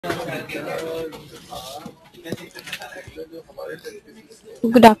Good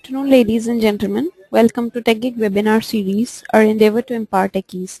afternoon, ladies and gentlemen. Welcome to TechGeek webinar series, our endeavor to impart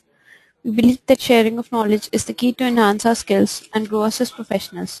techies. We believe that sharing of knowledge is the key to enhance our skills and grow us as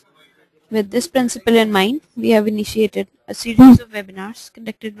professionals. With this principle in mind, we have initiated a series of webinars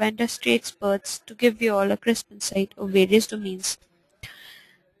conducted by industry experts to give you all a crisp insight of various domains.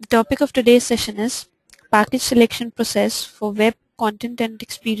 The topic of today's session is package selection process for web content and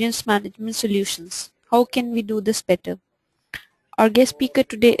experience management solutions. How can we do this better? Our guest speaker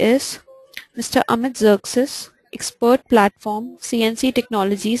today is Mr. Amit Xerxes, expert platform CNC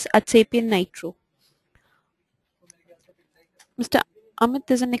technologies at Sapien Nitro. Mr. Amit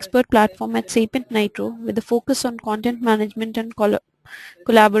is an expert platform at Sapien Nitro with a focus on content management and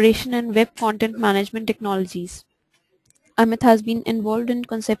collaboration and web content management technologies. Amit has been involved in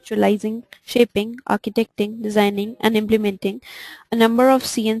conceptualizing, shaping, architecting, designing, and implementing a number of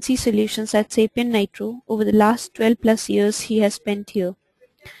CNC solutions at Sapien Nitro over the last 12 plus years he has spent here.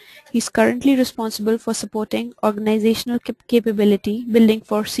 He is currently responsible for supporting organizational capability building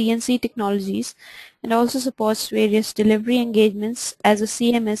for CNC technologies and also supports various delivery engagements as a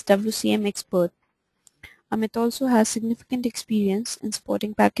CMS WCM expert. Amit also has significant experience in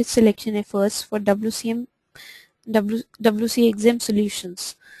supporting package selection efforts for WCXM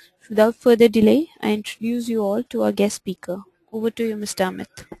solutions. Without further delay, I introduce you all to our guest speaker. Over to you, Mr.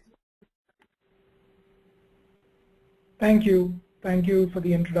 Amit. Thank you. Thank you for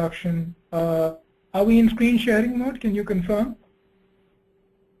the introduction. Are we in screen sharing mode? Can you confirm?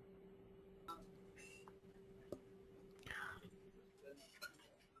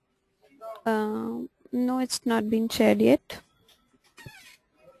 No, it's not been shared yet.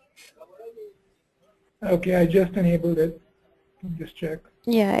 Okay, I just enabled it. Just check.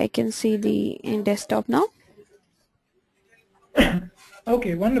 Yeah, I can see the desktop now.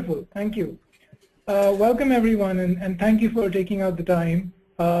 Okay, wonderful. Thank you. Welcome everyone, and thank you for taking out the time.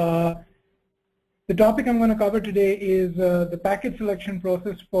 The topic I'm going to cover today is the package selection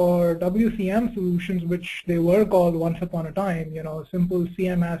process for WCM solutions, which they were called once upon a time, simple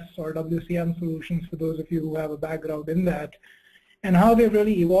CMS or WCM solutions for those of you who have a background in that, and how they've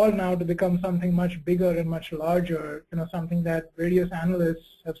really evolved now to become something much bigger and much larger, something that various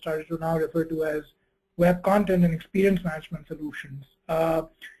analysts have started to now refer to as web content and experience management solutions.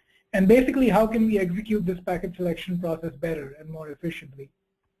 And basically, how can we execute this package selection process better and more efficiently?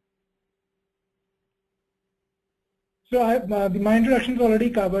 So my introduction is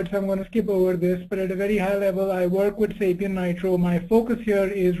already covered, so I'm going to skip over this, but at a very high level, I work with Sapien Nitro. My focus here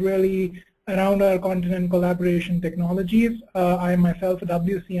is really around our content and collaboration technologies. I am myself a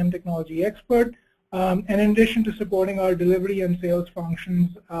WCM technology expert, and in addition to supporting our delivery and sales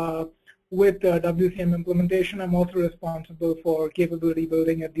functions with WCM implementation, I'm also responsible for capability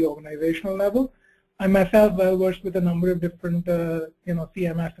building at the organizational level. I'm myself well versed with a number of different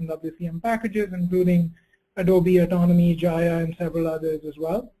CMS and WCM packages, including Adobe Autonomy, Jaya, and several others as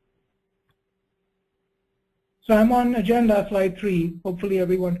well. So I'm on agenda slide 3. Hopefully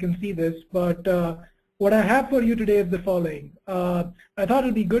everyone can see this, but what I have for you today is the following. I thought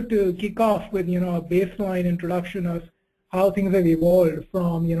it'd be good to kick off with a baseline introduction of how things have evolved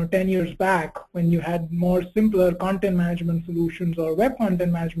from 10 years back when you had more simpler content management solutions or web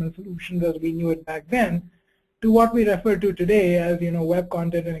content management solutions as we knew it back then, to what we refer to today as web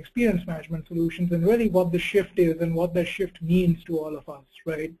content and experience management solutions, and really what the shift is and what that shift means to all of us,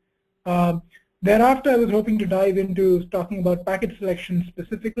 right? Thereafter, I was hoping to dive into talking about package selection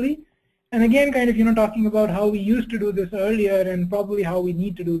specifically, and again, kind of talking about how we used to do this earlier and probably how we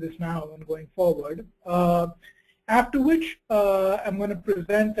need to do this now and going forward. After which, I'm going to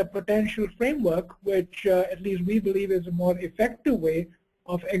present a potential framework, which at least we believe is a more effective way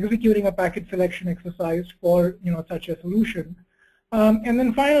of executing a package selection exercise for such a solution. And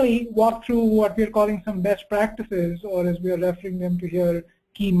then finally, walk through what we're calling some best practices, or as we are referring them to here,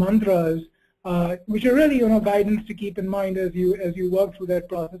 key mantras, which are really guidance to keep in mind as you work through that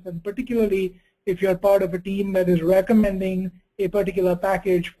process, and particularly if you're part of a team that is recommending a particular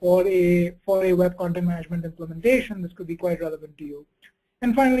package for a web content management implementation. This could be quite relevant to you.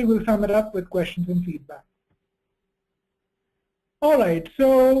 And finally, we'll sum it up with questions and feedback. All right,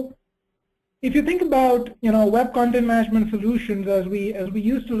 so if you think about web content management solutions as we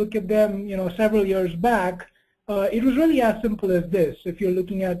used to look at them several years back, it was really as simple as this. If you're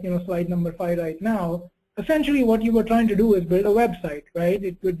looking at slide number 5 right now, essentially what you were trying to do is build a website, right?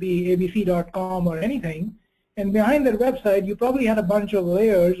 It could be abc.com or anything, and behind that website you probably had a bunch of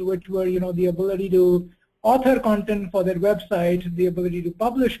layers, which were the ability to author content for that website, the ability to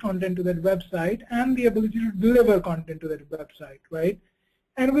publish content to that website, and the ability to deliver content to that website, right?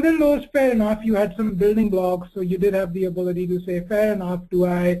 And within those, fair enough, you had some building blocks, so you did have the ability to say, fair enough, do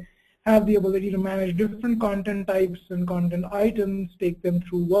I have the ability to manage different content types and content items, take them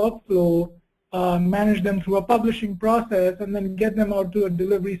through workflow, manage them through a publishing process, and then get them out to a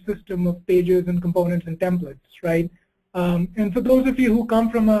delivery system of pages and components and templates, right? And for those of you who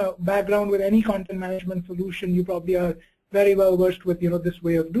come from a background with any content management solution, you probably are very well versed with this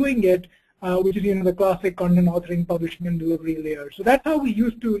way of doing it, which is the classic content authoring, publishing, and delivery layer. So that's how we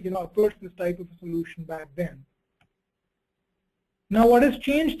used to approach this type of a solution back then. Now, what has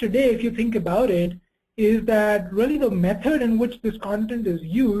changed today, if you think about it, is that really the method in which this content is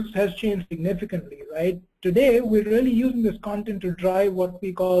used has changed significantly, right? Today, we're really using this content to drive what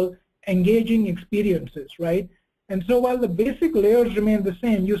we call engaging experiences, right? And so while the basic layers remain the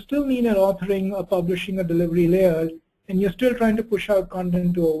same, you still need an authoring, a publishing, a delivery layer, and you're still trying to push out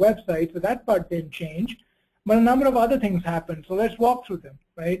content to a website, so that part didn't change. But a number of other things happened, so let's walk through them,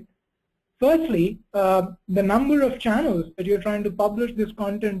 right? Firstly, the number of channels that you're trying to publish this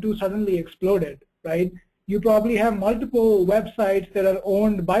content to suddenly exploded, right? You probably have multiple websites that are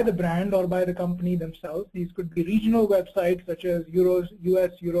owned by the brand or by the company themselves. These could be regional websites such as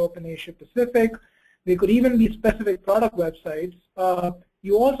US, Europe, and Asia Pacific. They could even be specific product websites.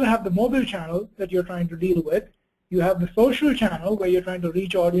 You also have the mobile channel that you're trying to deal with. You have the social channel where you're trying to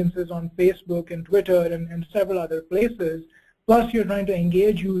reach audiences on Facebook and Twitter and several other places. Plus, you're trying to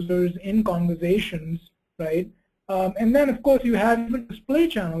engage users in conversations, right? And then, of course, you have even display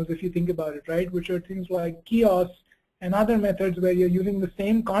channels, if you think about it, right, which are things like kiosks and other methods where you're using the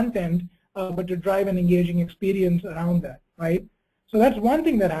same content, but to drive an engaging experience around that, right? So that's one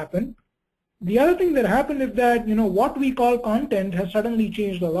thing that happened. The other thing that happened is that, what we call content has suddenly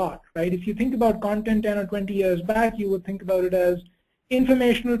changed a lot, right? If you think about content 10 or 20 years back, you would think about it as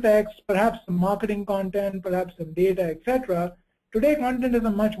informational text, perhaps some marketing content, perhaps some data, etc. Today, content has a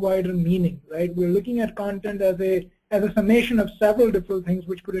much wider meaning, right? We're looking at content as a summation of several different things,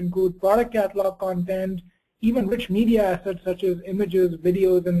 which could include product catalog content, even rich media assets such as images,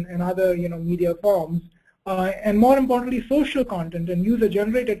 videos, and other media forms. And more importantly, social content and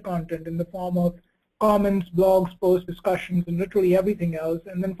user-generated content in the form of comments, blogs, posts, discussions, and literally everything else.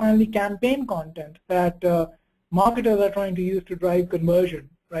 And then finally, campaign content that marketers are trying to use to drive conversion,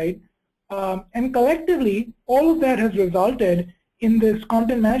 right? And collectively, all of that has resulted in this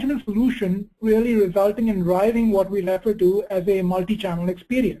content management solution really resulting in driving what we refer to as a multi-channel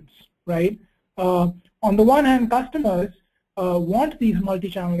experience, right? On the one hand, customers want these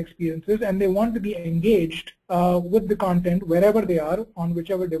multi-channel experiences and they want to be engaged with the content wherever they are, on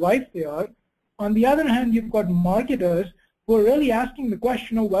whichever device they are. On the other hand, you've got marketers who are really asking the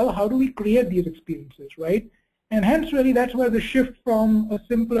question of, well, how do we create these experiences, right? And hence, really, that's where the shift from a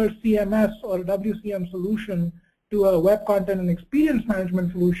simpler CMS or a WCM solution to a web content and experience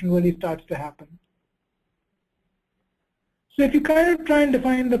management solution really starts to happen. So if you kind of try and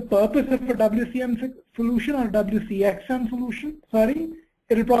define the purpose of a WCM solution or WCXM solution,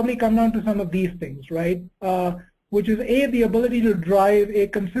 it'll probably come down to some of these things, right? Which is A, the ability to drive a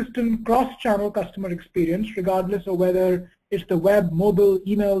consistent cross-channel customer experience, regardless of whether it's the web, mobile,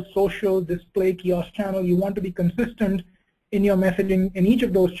 email, social, display, kiosk channel. You want to be consistent in your messaging in each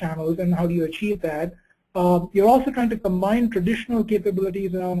of those channels, and how do you achieve that? You're also trying to combine traditional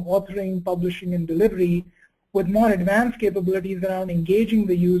capabilities around authoring, publishing, and delivery with more advanced capabilities around engaging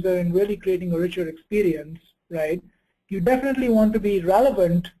the user and really creating a richer experience, right? You definitely want to be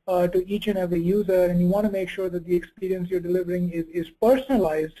relevant to each and every user, and you want to make sure that the experience you're delivering is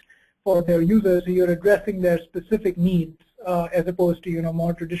personalized for their users, so you're addressing their specific needs as opposed to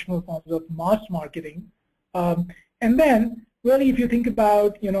more traditional forms of mass marketing. And then, really, if you think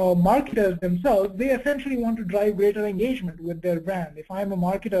about marketers themselves, they essentially want to drive greater engagement with their brand. If I'm a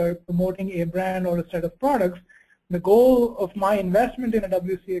marketer promoting a brand or a set of products, the goal of my investment in a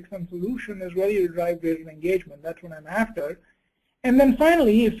WCXM solution is really to drive greater engagement. That's what I'm after. And then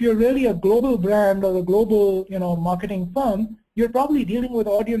finally, if you're really a global brand or a global marketing firm, you're probably dealing with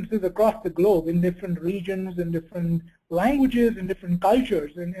audiences across the globe in different regions, in different languages, in different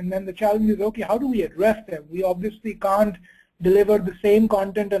cultures. And then the challenge is, okay, how do we address them? We obviously can't deliver the same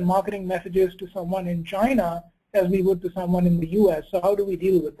content and marketing messages to someone in China as we would to someone in the US. So how do we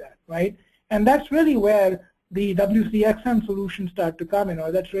deal with that, right? And that's really where the WCXM solutions start to come in,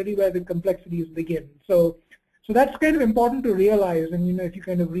 or that's really where the complexities begin. So that's kind of important to realize, and if you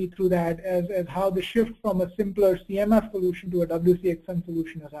kind of read through that as how the shift from a simpler CMS solution to a WCXM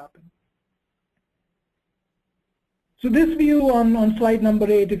solution has happened. So this view on slide number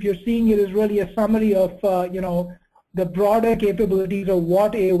 8, if you're seeing it, is really a summary of the broader capabilities of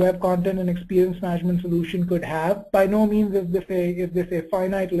what a web content and experience management solution could have. By no means is this a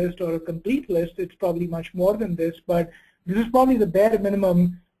finite list or a complete list. It's probably much more than this, but this is probably the bare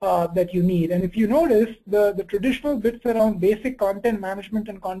minimum that you need. And if you notice, the traditional bits around basic content management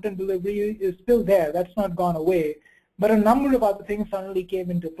and content delivery is still there. That's not gone away. But a number of other things suddenly came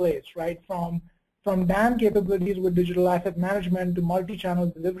into place, right? From DAM capabilities with digital asset management to multi-channel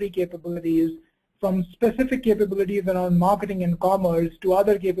delivery capabilities, from specific capabilities around marketing and commerce to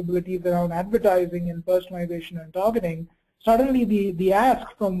other capabilities around advertising and personalization and targeting. Suddenly the ask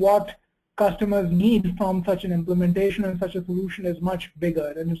from what customers need from such an implementation and such a solution is much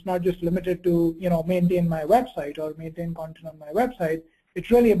bigger, and it's not just limited to maintain my website or maintain content on my website.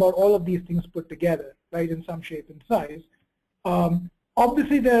 It's really about all of these things put together, right, in some shape and size.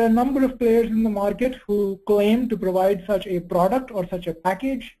 Obviously, there are a number of players in the market who claim to provide such a product or such a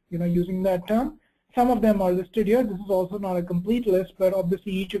package, using that term. Some of them are listed here. This is also not a complete list, but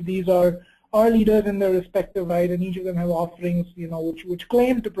obviously each of these are leaders in their respective right, and each of them have offerings, which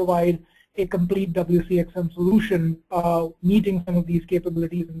claim to provide a complete WCXM solution, meeting some of these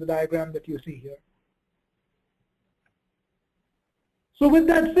capabilities in the diagram that you see here. So with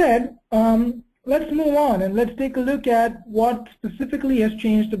that said, let's move on and let's take a look at what specifically has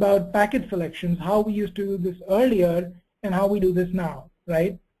changed about package selections, how we used to do this earlier and how we do this now,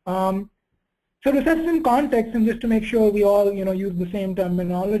 right? So to set some context and just to make sure we all use the same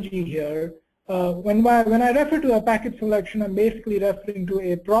terminology here, when I refer to a package selection, I'm basically referring to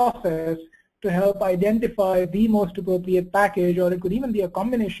a process to help identify the most appropriate package, or it could even be a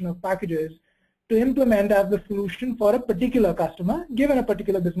combination of packages, to implement as the solution for a particular customer given a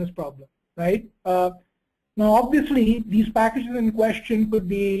particular business problem, right? Now obviously these packages in question could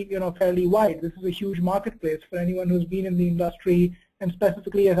be fairly wide. This is a huge marketplace. For anyone who's been in the industry and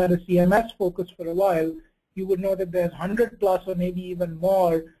specifically has had a CMS focus for a while, you would know that there's 100 plus or maybe even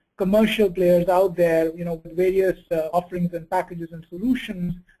more commercial players out there, with various offerings and packages and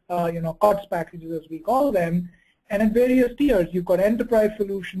solutions, COTS packages as we call them, and at various tiers. You've got enterprise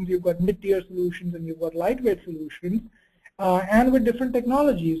solutions, you've got mid-tier solutions, and you've got lightweight solutions, and with different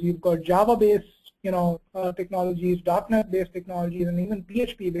technologies. You've got Java-based, technologies, .NET-based technologies, and even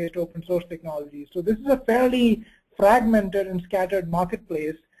PHP-based open source technologies. So this is a fairly fragmented and scattered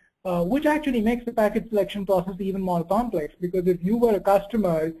marketplace, which actually makes the package selection process even more complex, because if you were a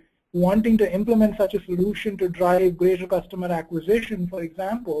customer wanting to implement such a solution to drive greater customer acquisition, for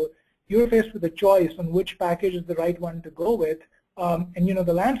example, you're faced with a choice on which package is the right one to go with. And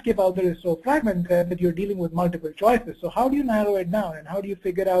the landscape out there is so fragmented that you're dealing with multiple choices. So how do you narrow it down, and how do you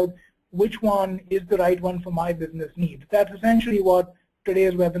figure out which one is the right one for my business needs? That's essentially what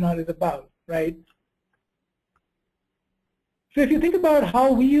today's webinar is about, right? So if you think about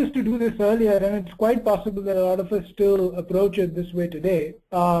how we used to do this earlier, and it's quite possible that a lot of us still approach it this way today,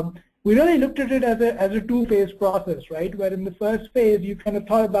 we really looked at it as a two-phase process, right? Where in the first phase, you kind of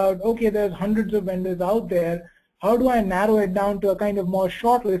thought about, okay, there's hundreds of vendors out there. How do I narrow it down to a kind of more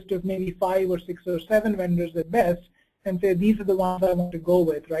short list of maybe 5 or 6 or 7 vendors at best, and say these are the ones I want to go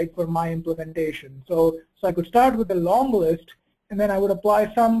with, right, for my implementation? So I could start with a long list, and then I would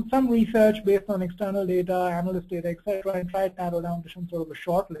apply some research based on external data, analyst data, etc., and try to narrow down to some sort of a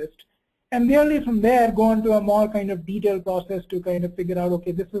short list. And merely from there, go on to a more kind of detailed process to kind of figure out,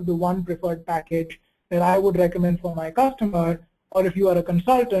 okay, this is the one preferred package that I would recommend for my customer, or if you are a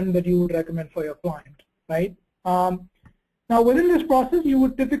consultant, that you would recommend for your client, right? Now, within this process, you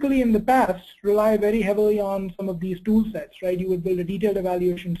would typically in the past rely very heavily on some of these tool sets, right? You would build a detailed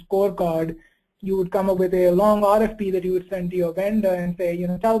evaluation scorecard. You would come up with a long RFP that you would send to your vendor and say,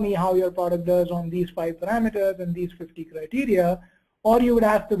 tell me how your product does on these 5 parameters and these 50 criteria. Or you would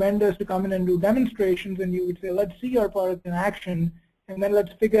ask the vendors to come in and do demonstrations, and you would say, let's see your product in action, and then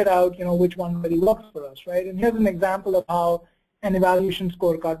let's figure out, which one really works for us, right? And here's an example of how an evaluation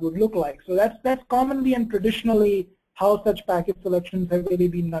scorecard would look like. So that's commonly and traditionally how such package selections have really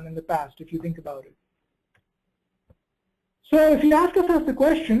been done in the past, if you think about it. So if you ask yourself the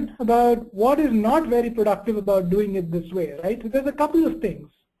question about what is not very productive about doing it this way, right? So there's a couple of things.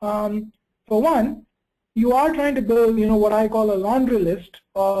 For one, you are trying to build, what I call a laundry list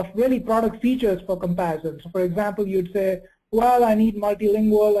of really product features for comparison. So for example, you'd say, well, I need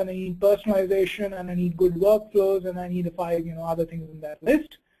multilingual, and I need personalization, and I need good workflows, and I need 5, other things in that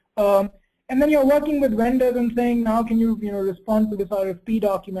list. And then you're working with vendors and saying, now can you, respond to this RFP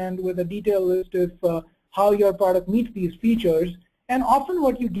document with a detailed list of how your product meets these features. And often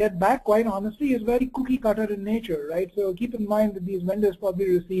what you get back, quite honestly, is very cookie cutter in nature, right? So keep in mind that these vendors probably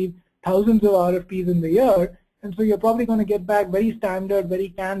receive thousands of RFPs in the year, And so you're probably going to get back very standard, very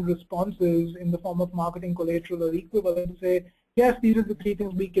canned responses in the form of marketing collateral or equivalent to say, yes, these are the 3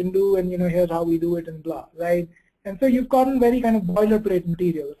 things we can do, and here's how we do it, and blah, right? And so you've gotten very kind of boilerplate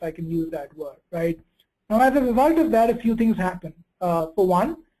material, if I can use that word, right? Now, as a result of that, a few things happen. For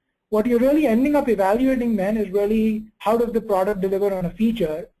one, what you're really ending up evaluating then is really how does the product deliver on a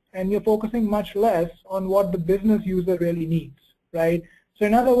feature, and you're focusing much less on what the business user really needs, right? So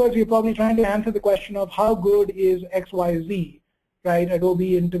in other words, you're probably trying to answer the question of how good is XYZ, right?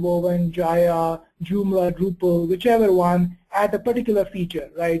 Adobe, Interwoven, Jaya, Joomla, Drupal, whichever one at a particular feature,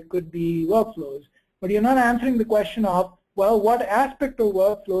 right? Could be workflows. But you're not answering the question of, well, what aspect of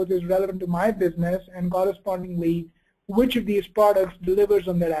workflows is relevant to my business, and correspondingly, which of these products delivers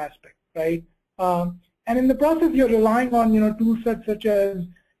on that aspect, right? And in the process, you're relying on tool sets such as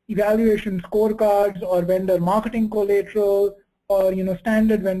evaluation scorecards or vendor marketing collateral or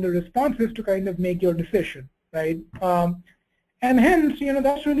standard vendor responses to kind of make your decision, right? And hence,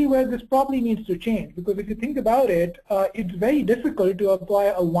 that's really where this probably needs to change, because if you think about it, it's very difficult to apply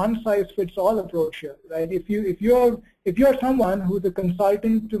a one-size-fits-all approach here, right? If you're someone who's a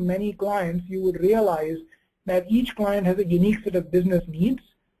consultant to many clients, you would realize that each client has a unique set of business needs,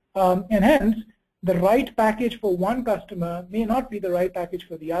 and hence the right package for one customer may not be the right package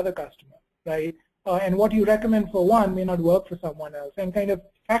for the other customer, right? And what you recommend for one may not work for someone else, and kind of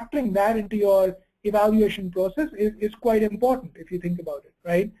factoring that into your evaluation process is quite important if you think about it,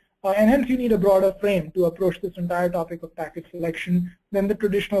 right? And hence you need a broader frame to approach this entire topic of package selection than the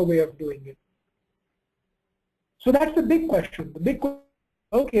traditional way of doing it. So that's the big question. The big question,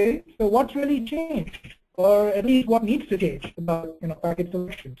 okay, so what's really changed, or at least what needs to change about package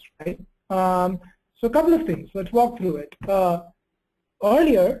selections, right? So a couple of things. Let's walk through it.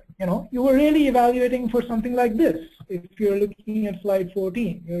 Earlier, you were really evaluating for something like this. If you're looking at slide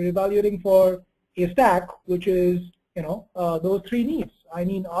 14, you're evaluating for a stack, which is those 3 needs. I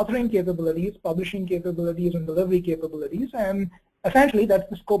need authoring capabilities, publishing capabilities, and delivery capabilities, and essentially that's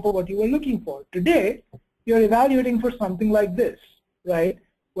the scope of what you were looking for. Today, you're evaluating for something like this, right?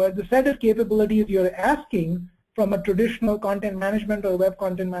 Where the set of capabilities you're asking from a traditional content management or web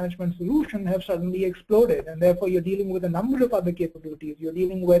content management solution have suddenly exploded, and therefore you're dealing with a number of other capabilities. You're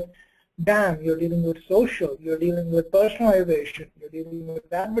dealing with DAM, you're dealing with social, you're dealing with personalization, you're dealing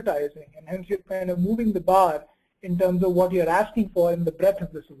with advertising, and hence you're kind of moving the bar in terms of what you're asking for in the breadth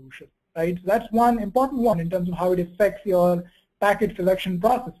of the solution, right? So that's one important one in terms of how it affects your package selection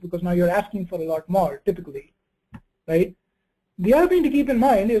process, because now you're asking for a lot more typically, right? The other thing to keep in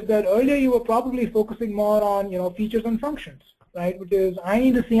mind is that earlier you were probably focusing more on features and functions, right? Which is, I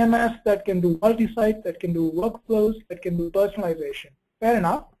need a CMS that can do multi-site, that can do workflows, that can do personalization. Fair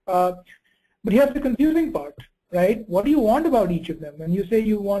enough. But here's the confusing part, right? What do you want about each of them? When you say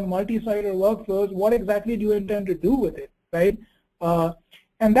you want multi-site or workflows, what exactly do you intend to do with it, right?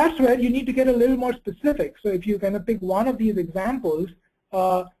 And that's where you need to get a little more specific. So if you kind of pick one of these examples,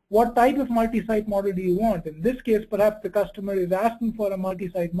 what type of multi-site model do you want? In this case, perhaps the customer is asking for a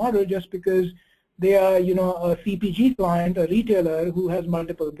multi-site model just because they are, a CPG client, a retailer who has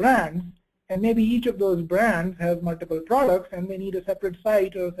multiple brands, and maybe each of those brands has multiple products, and they need a separate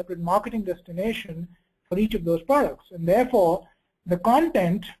site or a separate marketing destination for each of those products. And therefore, the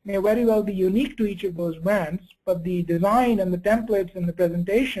content may very well be unique to each of those brands, but the design and the templates and the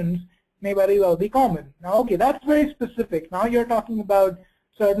presentations may very well be common. Now, okay, that's very specific. Now you're talking about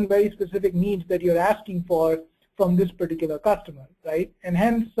certain very specific needs that you're asking for from this particular customer, right? And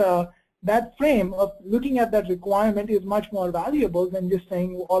hence, that frame of looking at that requirement is much more valuable than just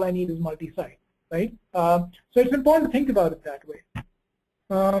saying all I need is multi-site, right? So it's important to think about it that way.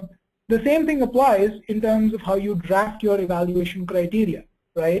 The same thing applies in terms of how you draft your evaluation criteria,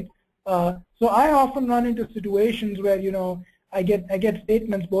 right? So I often run into situations where I get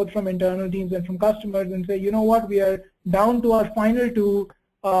statements both from internal teams and from customers and say, you know what, we are down to our final 2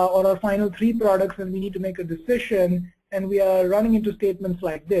 or our final 3 products, and we need to make a decision. And we are running into statements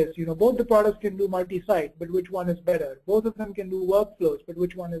like this, both the products can do multi-site, but which one is better? Both of them can do workflows, but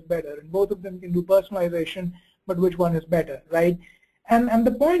which one is better? And both of them can do personalization, but which one is better, right? And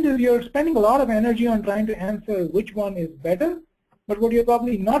the point is you're spending a lot of energy on trying to answer which one is better, but what you're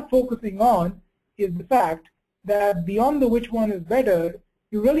probably not focusing on is the fact that beyond the which one is better,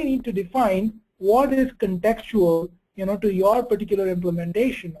 you really need to define what is contextual to your particular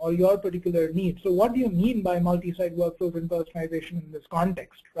implementation or your particular need. So what do you mean by multi-site workflows and personalization in this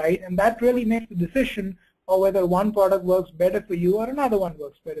context, right? And that really makes the decision of whether one product works better for you or another one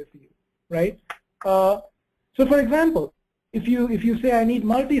works better for you, right? So for example, if you say I need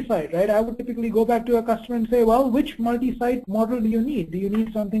multi-site, right, I would typically go back to a customer and say, well, which multi-site model do you need? Do you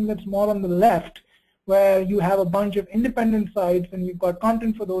need something that's more on the left, where you have a bunch of independent sites and you've got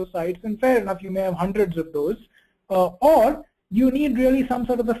content for those sites, and fair enough, you may have hundreds of those. Or you need really some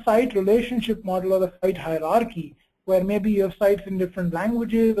sort of a site relationship model or a site hierarchy, where maybe you have sites in different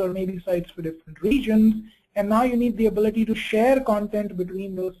languages or maybe sites for different regions, and now you need the ability to share content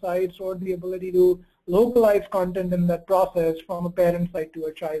between those sites or the ability to localize content in that process from a parent site to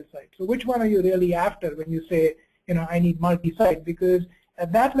a child site. So which one are you really after when you say, I need multi-site? Because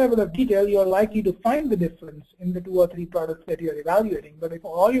at that level of detail, you're likely to find the difference in the 2 or 3 products that you're evaluating. But if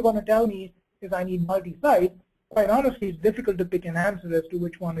all you're going to tell me is I need multi-site, quite honestly, it's difficult to pick an answer as to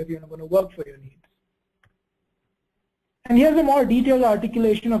which one is going to work for your needs. And here's a more detailed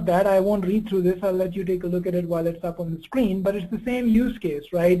articulation of that. I won't read through this. I'll let you take a look at it while it's up on the screen. But it's the same use case,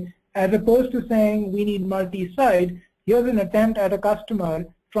 right? As opposed to saying we need multi-site, here's an attempt at a customer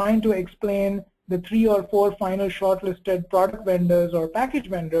trying to explain the 3 or 4 final shortlisted product vendors or package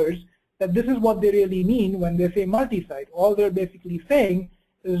vendors that this is what they really mean when they say multi-site. All they're basically saying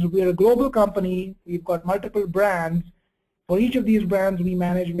is we're a global company, we've got multiple brands. For each of these brands, we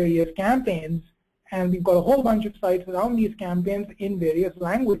manage various campaigns, and we've got a whole bunch of sites around these campaigns in various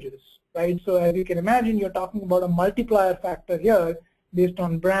languages, right? So as you can imagine, you're talking about a multiplier factor here based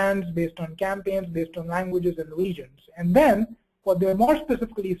on brands, based on campaigns, based on languages and regions. And then what they're more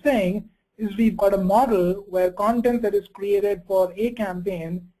specifically saying is we've got a model where content that is created for a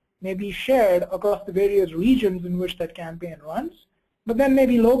campaign may be shared across the various regions in which that campaign runs, but then may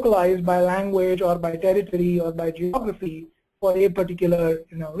be localized by language or by territory or by geography for a particular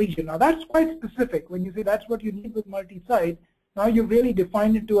region. Now that's quite specific. When you say that's what you need with multi-site, now you've really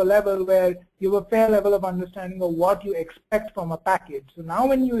defined it to a level where you have a fair level of understanding of what you expect from a package. So now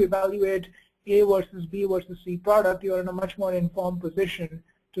when you evaluate A versus B versus C product, you're in a much more informed position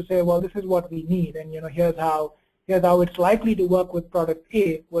to say, well, this is what we need, and here's how it's likely to work with product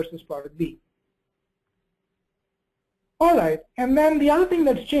A versus product B. All right, and then the other thing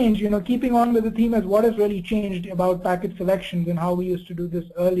that's changed, keeping on with the theme as what has really changed about package selections and how we used to do this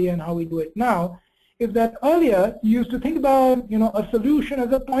earlier and how we do it now, is that earlier you used to think about a solution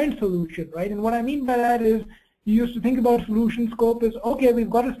as a point solution, right? And what I mean by that is you used to think about solution scope as, okay, we've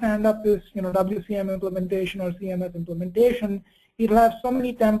got to stand up this WCM implementation or CMS implementation. It'll have so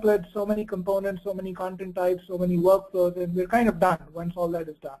many templates, so many components, so many content types, so many workflows, and we're kind of done once all that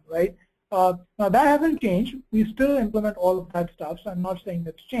is done, right? Now that hasn't changed. We still implement all of that stuff, so I'm not saying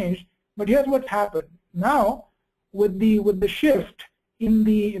that's changed. But here's what's happened. Now, with the shift in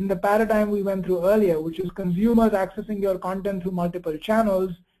the paradigm we went through earlier, which is consumers accessing your content through multiple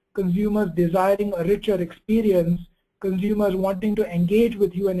channels, consumers desiring a richer experience, consumers wanting to engage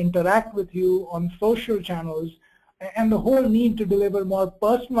with you and interact with you on social channels, and the whole need to deliver more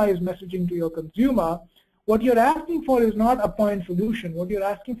personalized messaging to your consumer, what you're asking for is not a point solution. What you're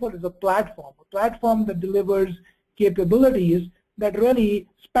asking for is a platform that delivers capabilities that really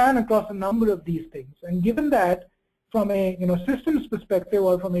span across a number of these things. And given that, from a systems perspective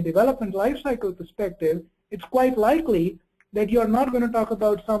or from a development lifecycle perspective, it's quite likely that you're not going to talk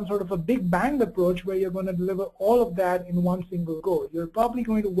about some sort of a big bang approach where you're going to deliver all of that in one single go. You're probably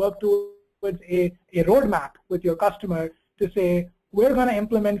going to work towards a roadmap with your customer to say, we're going to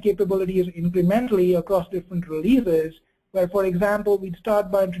implement capabilities incrementally across different releases, where, for example, we'd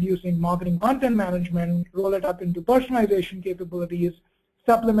start by introducing marketing content management, roll it up into personalization capabilities,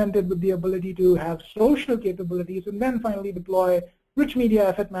 supplemented with the ability to have social capabilities, and then finally deploy rich media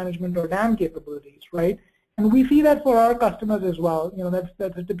asset management or DAM capabilities, right? And we see that for our customers as well.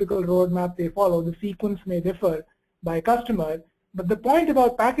 That's a typical roadmap they follow. The sequence may differ by customer, but the point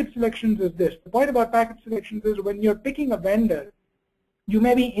about package selections is this. The point about package selections is when you're picking a vendor, you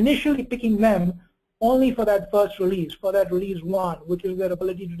may be initially picking them only for that first release, for that release 1, which is their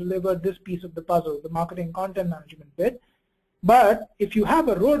ability to deliver this piece of the puzzle, the marketing content management bit. But if you have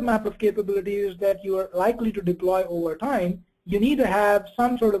a roadmap of capabilities that you are likely to deploy over time, you need to have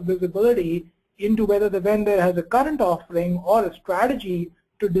some sort of visibility into whether the vendor has a current offering or a strategy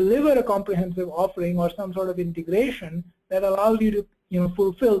to deliver a comprehensive offering or some sort of integration that allows you to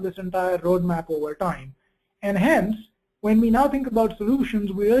fulfill this entire roadmap over time. And hence, when we now think about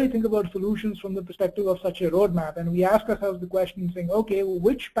solutions, we really think about solutions from the perspective of such a roadmap, and we ask ourselves the question saying, okay, well,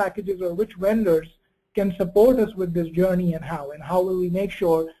 which packages or which vendors can support us with this journey, and how will we make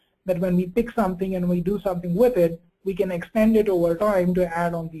sure that when we pick something and we do something with it, we can extend it over time to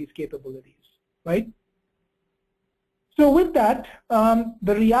add on these capabilities, right? So with that,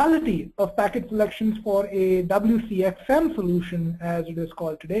 the reality of package selections for a WCXM solution, as it is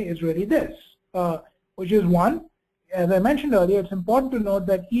called today, is really this, which is one, as I mentioned earlier, it's important to note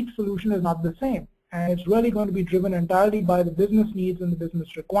that each solution is not the same, and it's really going to be driven entirely by the business needs and the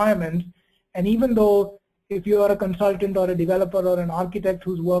business requirements. And even though if you are a consultant or a developer or an architect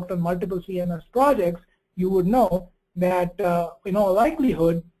who's worked on multiple CMS projects, you would know that in all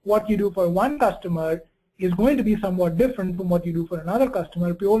likelihood, what you do for one customer is going to be somewhat different from what you do for another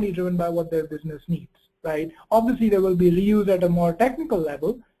customer, purely driven by what their business needs, right? Obviously, there will be reuse at a more technical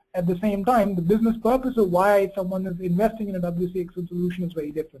level. At the same time, the business purpose of why someone is investing in a WCXM solution is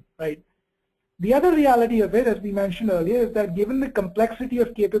very different, right? The other reality of it, as we mentioned earlier, is that given the complexity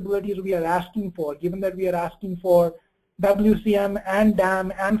of capabilities we are asking for, given that we are asking for WCM and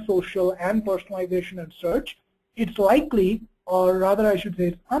DAM and social and personalization and search, it's likely, or rather I should say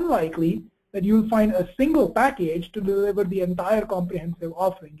it's unlikely, that you'll find a single package to deliver the entire comprehensive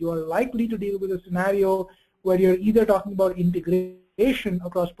offering. You are likely to deal with a scenario where you're either talking about integration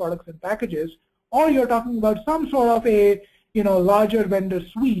across products and packages, or you're talking about some sort of a larger vendor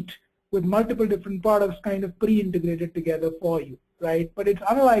suite with multiple different products kind of pre-integrated together for you, right? But it's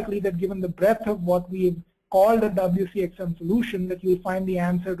unlikely that given the breadth of what we've called a WCXM solution that you'll find the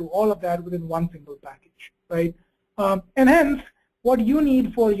answer to all of that within one single package, right? And hence, what you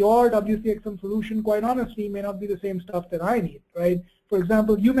need for your WCXM solution, quite honestly, may not be the same stuff that I need, right? For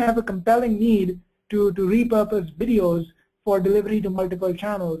example, you may have a compelling need to repurpose videos for delivery to multiple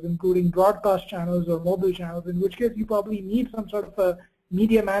channels, including broadcast channels or mobile channels, in which case you probably need some sort of a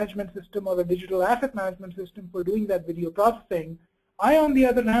media management system or a digital asset management system for doing that video processing. I, on the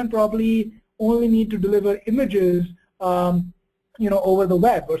other hand, probably only need to deliver images over the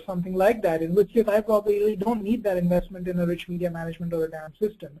web or something like that, in which case I probably really don't need that investment in a rich media management or a DAM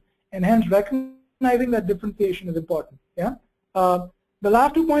system. And hence, recognizing that differentiation is important. Yeah. The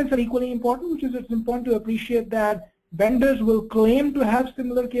last 2 points are equally important, which is it's important to appreciate that vendors will claim to have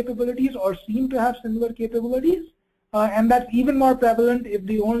similar capabilities or seem to have similar capabilities. And that's even more prevalent if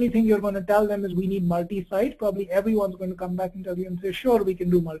the only thing you're going to tell them is we need multi-site. Probably everyone's going to come back and tell you and say, sure, we can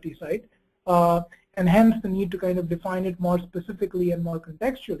do multi-site. And hence the need to kind of define it more specifically and more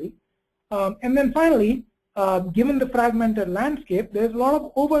contextually. And then finally, given the fragmented landscape, there's a lot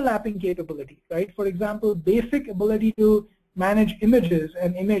of overlapping capability, right? For example, basic ability to manage images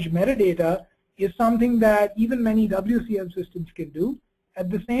and image metadata is something that even many WCM systems can do. At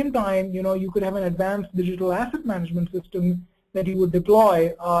the same time, you could have an advanced digital asset management system that you would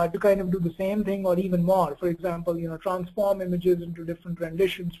deploy to kind of do the same thing or even more. For example, transform images into different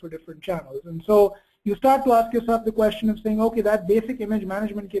renditions for different channels. And so you start to ask yourself the question of saying, okay, that basic image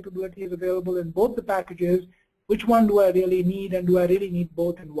management capability is available in both the packages. Which one do I really need, and do I really need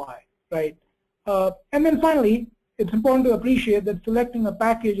both, and why, right? And then finally, it's important to appreciate that selecting a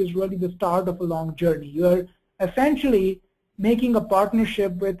package is really the start of a long journey. You're essentially making a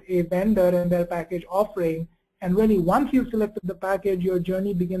partnership with a vendor and their package offering, and really once you've selected the package, your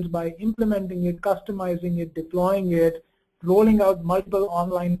journey begins by implementing it, customizing it, deploying it, rolling out multiple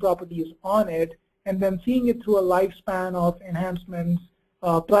online properties on it, and then seeing it through a lifespan of enhancements,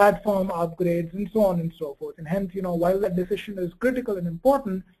 platform upgrades, and so on and so forth. And hence, while that decision is critical and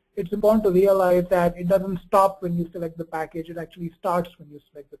important, it's important to realize that it doesn't stop when you select the package, it actually starts when you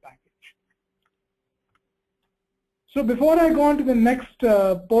select the package. So before I go on to the next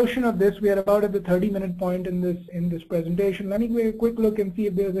portion of this, we are about at the 30-minute point in this presentation. Let me take a quick look and see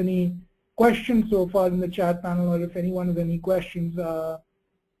if there's any questions so far in the chat panel, or if anyone has any questions.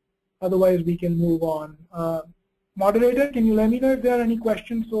 Otherwise, we can move on. Moderator, can you let me know if there are any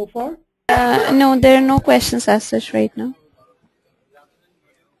questions so far? No, there are no questions as such right now.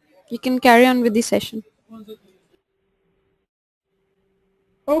 You can carry on with the session.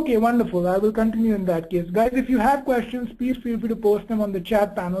 Okay, wonderful. I will continue in that case. Guys, if you have questions, please feel free to post them on the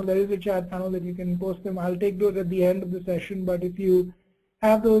chat panel. There is a chat panel that you can post them. I'll take those at the end of the session, but if you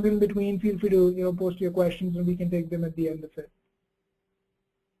have those in between, feel free to post your questions and we can take them at the end of it.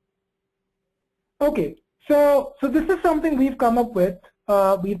 Okay, so this is something we've come up with.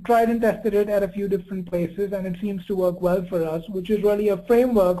 We've tried and tested it at a few different places, and it seems to work well for us, which is really a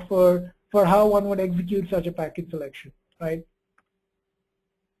framework for how one would execute such a package selection, right?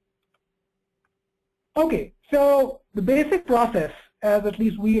 Okay, so the basic process, as at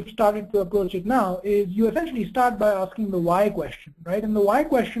least we have started to approach it now, is you essentially start by asking the why question, right? And the why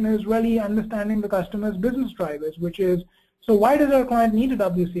question is really understanding the customer's business drivers, which is, so why does our client need a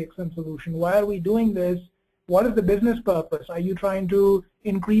WCXM solution? Why are we doing this? What is the business purpose? Are you trying to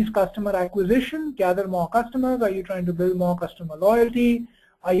increase customer acquisition, gather more customers? Are you trying to build more customer loyalty?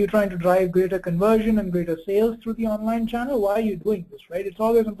 Are you trying to drive greater conversion and greater sales through the online channel? Why are you doing this, right? It's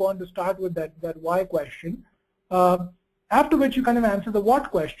always important to start with that why question. After which you kind of answer the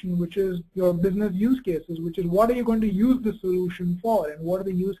what question, which is your business use cases, which is what are you going to use the solution for, and what are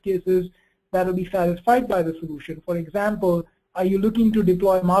the use cases that will be satisfied by the solution. For example, Are you looking to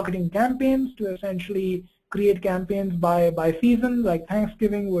deploy marketing campaigns to essentially create campaigns by season, like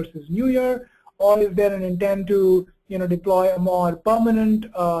Thanksgiving versus New Year? Or is there an intent to deploy a more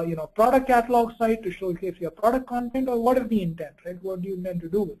permanent product catalog site to showcase your product content? Or what is the intent, right? What do you intend to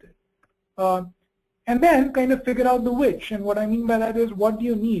do with it? And then kind of figure out the which. And what I mean by that is, what do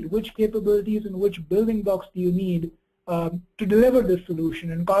you need? Which capabilities and which building blocks do you need to deliver this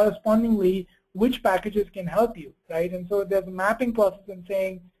solution? And correspondingly, which packages can help you, right? And so there's a mapping process in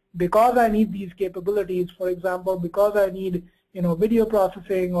saying, because I need these capabilities, for example, because I need video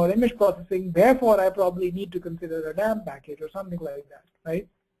processing or image processing, therefore I probably need to consider a DAM package or something like that,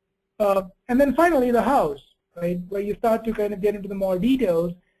 right? And then finally the hows, right? Where you start to kind of get into the more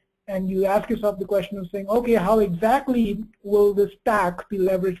details and you ask yourself the question of saying, okay, how exactly will this stack be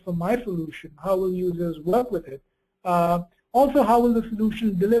leveraged for my solution? How will users work with it? Also, how will the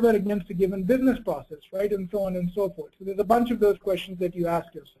solution deliver against a given business process, right? And so on and so forth. So there's a bunch of those questions that you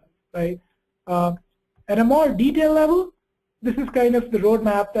ask yourself, right? At a more detailed level, this is kind of the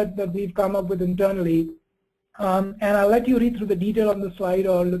roadmap that we've come up with internally. And I'll let you read through the detail on the slide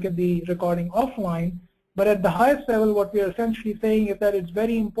or look at the recording offline. But at the highest level, what we are essentially saying is that it's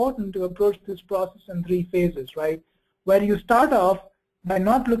very important to approach this process in 3 phases, right? Where you start off by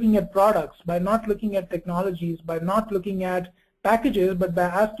not looking at products, by not looking at technologies, by not looking at packages, but by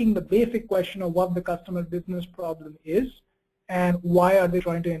asking the basic question of what the customer business problem is and why are they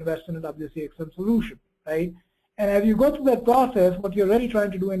trying to invest in a WCXM solution, right? And as you go through that process, what you're really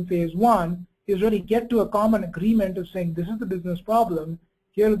trying to do in phase 1 is really get to a common agreement of saying, this is the business problem,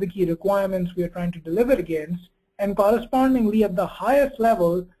 here are the key requirements we are trying to deliver against, and correspondingly at the highest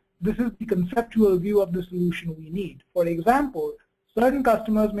level, this is the conceptual view of the solution we need. For example, certain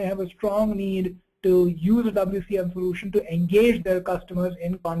customers may have a strong need to use a WCM solution to engage their customers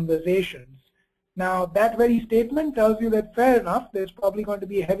in conversations. Now, that very statement tells you that fair enough, there's probably going to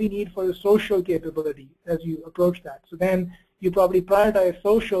be a heavy need for a social capability as you approach that. So then you probably prioritize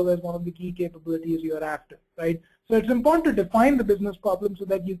social as one of the key capabilities you're after, right? So it's important to define the business problem so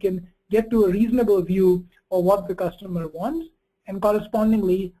that you can get to a reasonable view of what the customer wants and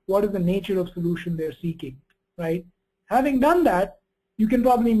correspondingly what is the nature of solution they're seeking, right? Having done that, you can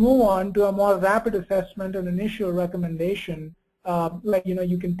probably move on to a more rapid assessment and initial recommendation.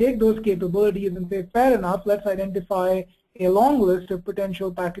 You can take those capabilities and say, fair enough, let's identify a long list of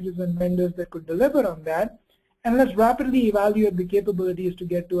potential packages and vendors that could deliver on that. And let's rapidly evaluate the capabilities to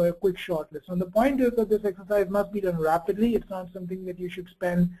get to a quick shortlist. And the point is that this exercise must be done rapidly. It's not something that you should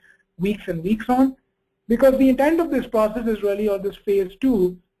spend weeks and weeks on, because the intent of this process is really, or this phase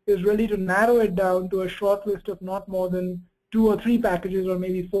 2, is really to narrow it down to a short list of not more than 2 or 3 packages, or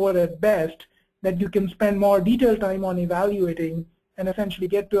maybe 4 at best, that you can spend more detailed time on evaluating and essentially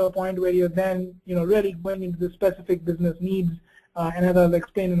get to a point where you're then really going into the specific business needs and, as I'll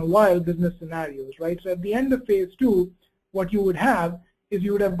explain in a while, business scenarios, right? So at the end of phase 2, what you would have is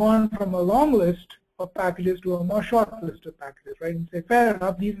you would have gone from a long list of packages to a more short list of packages, right? And say, fair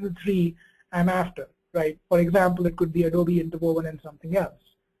enough, these are the 3 I'm after, right? For example, it could be Adobe Interwoven and something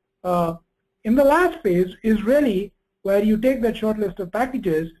else. In the last phase is really where you take that short list of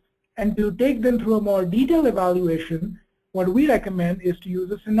packages and to take them through a more detailed evaluation. What we recommend is to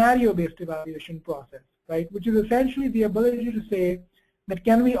use a scenario-based evaluation process, right? Which is essentially the ability to say that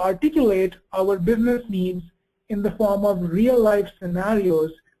can we articulate our business needs in the form of real-life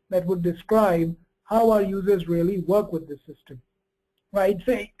scenarios that would describe how our users really work with the system, right?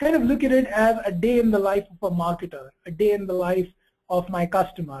 So kind of look at it as a day in the life of a marketer, a day in the life of my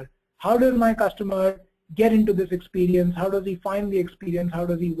customer. How does my customer get into this experience? How does he find the experience? How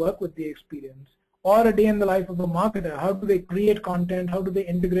does he work with the experience? Or a day in the life of a marketer. How do they create content? How do they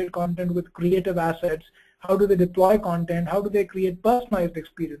integrate content with creative assets? How do they deploy content? How do they create personalized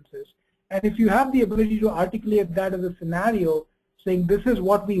experiences? And if you have the ability to articulate that as a scenario, saying this is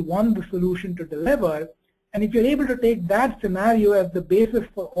what we want the solution to deliver, and if you're able to take that scenario as the basis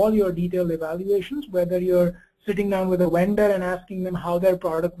for all your detailed evaluations, whether you're sitting down with a vendor and asking them how their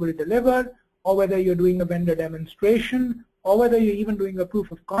product will deliver, or whether you're doing a vendor demonstration, or whether you're even doing a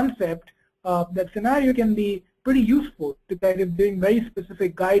proof of concept, that scenario can be pretty useful to kind of giving very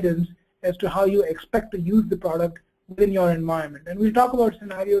specific guidance as to how you expect to use the product within your environment. And we'll talk about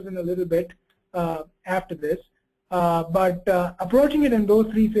scenarios in a little bit after this. But approaching it in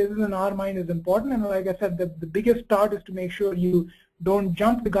those 3 phases in our mind is important. And like I said, the biggest start is to make sure you don't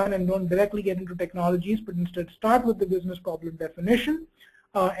jump the gun and don't directly get into technologies, but instead start with the business problem definition.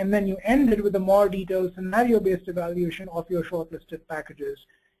 And then you end it with a more detailed scenario-based evaluation of your shortlisted packages.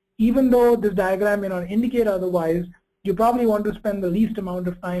 Even though this diagram may not indicate otherwise, You probably want to spend the least amount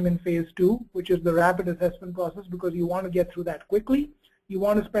of time in phase 2, which is the rapid assessment process, because you want to get through that quickly. You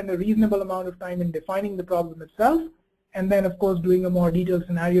want to spend a reasonable amount of time in defining the problem itself, and then, of course, doing a more detailed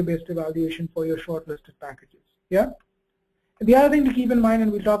scenario-based evaluation for your shortlisted packages. Yeah. The other thing to keep in mind,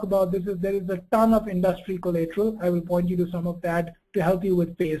 and we'll talk about this, is there is a ton of industry collateral. I will point you to some of that to help you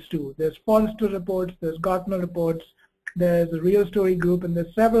with phase 2. There's Forrester reports, there's Gartner reports, there's a Real Story Group, and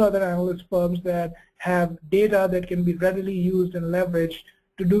there's several other analyst firms that have data that can be readily used and leveraged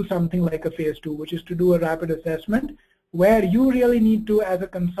to do something like a phase 2, which is to do a rapid assessment, where you really need to, as a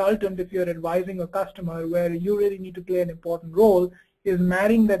consultant, if you're advising a customer, where you really need to play an important role is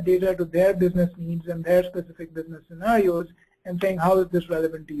marrying that data to their business needs and their specific business scenarios and saying, how is this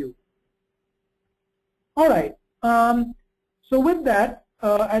relevant to you? All right. So with that,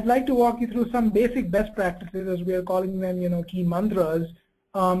 I'd like to walk you through some basic best practices, as we are calling them, key mantras,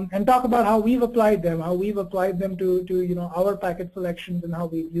 and talk about how we've applied them, to our packet selections and how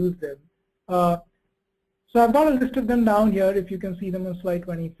we've used them. So I've got a list of them down here. If you can see them on slide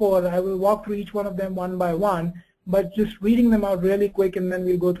 24, I will walk through each one of them one by one. But just reading them out really quick, and then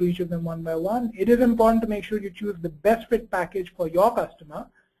we'll go through each of them one by one. It is important to make sure you choose the best fit package for your customer.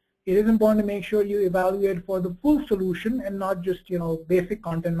 It is important to make sure you evaluate for the full solution and not just basic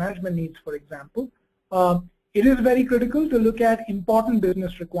content management needs, for example. It is very critical to look at important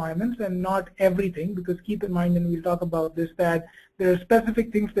business requirements and not everything, because keep in mind, and we'll talk about this, that there are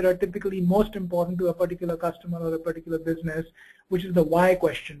specific things that are typically most important to a particular customer or a particular business, which is the why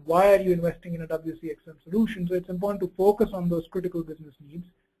question. Why are you investing in a WCXM solution? So it's important to focus on those critical business needs.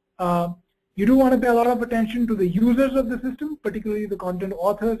 You do want to pay a lot of attention to the users of the system, particularly the content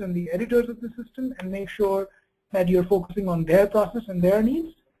authors and the editors of the system, and make sure that you're focusing on their process and their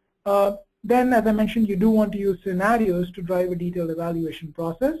needs. Then, as I mentioned, you do want to use scenarios to drive a detailed evaluation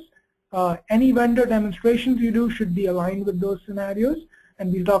process. Any vendor demonstrations you do should be aligned with those scenarios,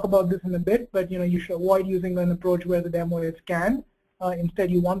 and we'll talk about this in a bit, but you should avoid using an approach where the demo is canned.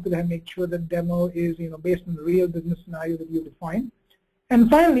 Instead, you want to then make sure that demo is based on the real business scenario that you define. And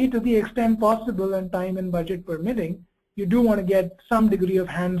finally, to the extent possible and time and budget permitting, you do want to get some degree of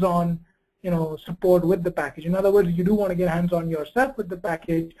hands-on support with the package. In other words, you do want to get hands-on yourself with the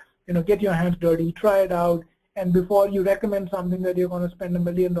package, get your hands dirty, try it out, and before you recommend something that you're going to spend $1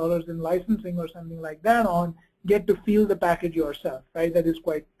 million in licensing or something like that on, get to feel the package yourself, right? That is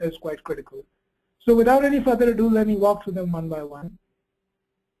quite critical. So without any further ado, let me walk through them one by one.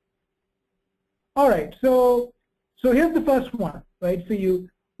 All right, so here's the first one, right, for you,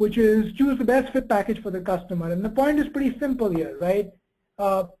 which is choose the best fit package for the customer. And the point is pretty simple here, right?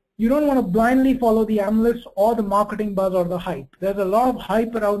 You don't want to blindly follow the analysts or the marketing buzz or the hype. There's a lot of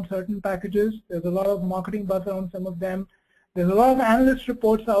hype around certain packages. There's a lot of marketing buzz around some of them. There's a lot of analyst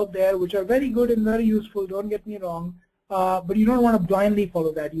reports out there which are very good and very useful, don't get me wrong, but you don't want to blindly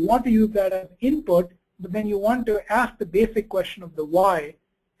follow that. You want to use that as input, but then you want to ask the basic question of the why,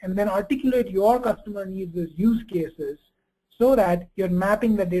 and then articulate your customer needs as use cases so that you're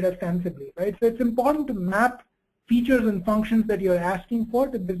mapping the data sensibly, right? So it's important to map features and functions that you're asking for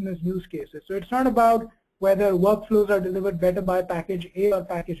to business use cases. So it's not about whether workflows are delivered better by package A or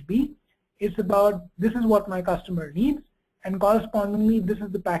package B. It's about this is what my customer needs, and correspondingly this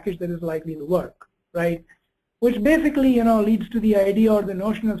is the package that is likely to work, right? Which basically leads to the idea or the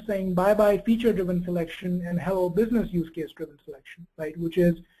notion of saying bye-bye feature-driven selection and hello business use case-driven selection, right? Which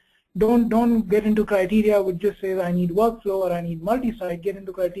is don't get into criteria which just says I need workflow or I need multi-site. Get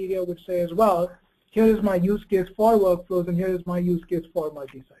into criteria which say as well, here is my use case for workflows and here is my use case for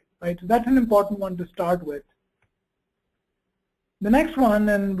multi-site, right? So that's an important one to start with. The next one,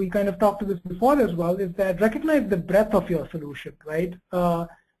 and we kind of talked to this before as well, is that recognize the breadth of your solution, right?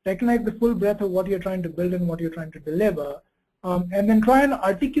 Recognize the full breadth of what you're trying to build and what you're trying to deliver, and then try and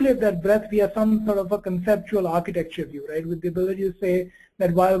articulate that breadth via some sort of a conceptual architecture view, right? With the ability to say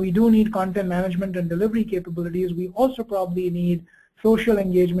that while we do need content management and delivery capabilities, we also probably need social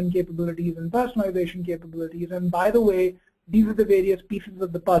engagement capabilities and personalization capabilities. And by the way, these are the various pieces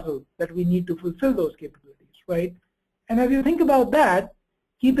of the puzzle that we need to fulfill those capabilities, right? And as you think about that,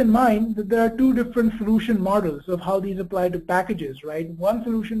 keep in mind that there are two different solution models of how these apply to packages, right? One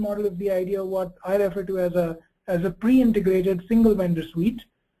solution model is the idea of what I refer to as a pre-integrated single vendor suite.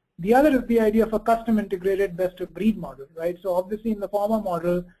 The other is the idea of a custom integrated best of breed model, right? So obviously in the former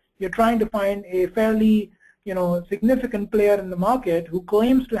model, you're trying to find a fairly significant player in the market who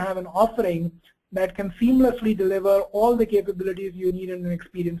claims to have an offering that can seamlessly deliver all the capabilities you need in an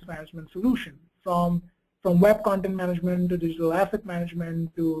experience management solution, from web content management to digital asset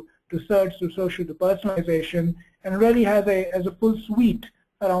management to search to social to personalization, and really has a full suite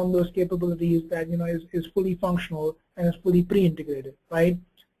around those capabilities that is fully functional and is fully pre-integrated, right?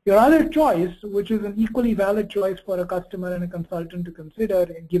 Your other choice, which is an equally valid choice for a customer and a consultant to consider,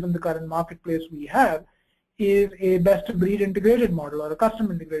 given the current marketplace we have, is a best-of-breed integrated model or a custom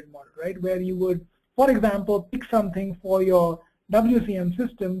integrated model, right? Where you would, for example, pick something for your WCM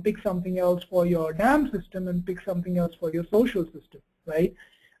system, pick something else for your DAM system, and pick something else for your social system, right?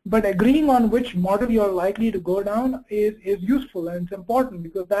 But agreeing on which model you're likely to go down is useful, and it's important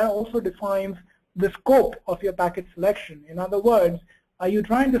because that also defines the scope of your package selection. In other words, are you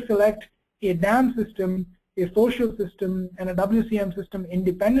trying to select a DAM system, a social system, and a WCM system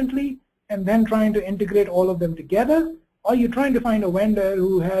independently, and then trying to integrate all of them together? Or are you trying to find a vendor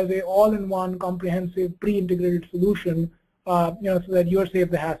who has a all-in-one comprehensive pre-integrated solution, so that you're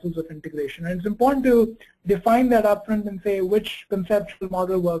saved the hassles of integration? And it's important to define that upfront and say which conceptual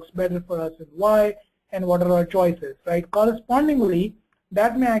model works better for us and why, and what are our choices, right? Correspondingly,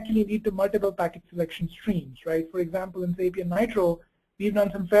 that may actually lead to multiple package selection streams, right? For example, in Sapient Nitro, we've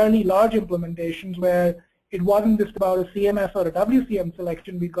done some fairly large implementations where it wasn't just about a CMS or a WCM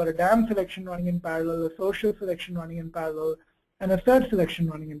selection. We got a DAM selection running in parallel, a social selection running in parallel, and a search selection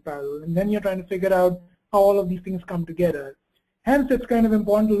running in parallel. And then you're trying to figure out how all of these things come together. Hence, it's kind of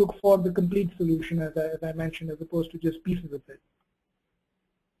important to look for the complete solution, as I mentioned, as opposed to just pieces of it.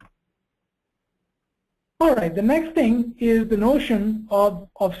 All right, the next thing is the notion of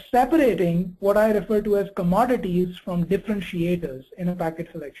separating what I refer to as commodities from differentiators in a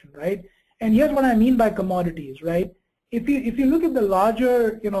package selection, right? And here's what I mean by commodities, right? If you look at the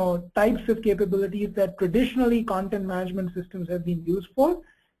larger, types of capabilities that traditionally content management systems have been used for,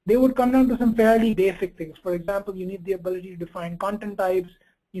 they would come down to some fairly basic things. For example, you need the ability to define content types,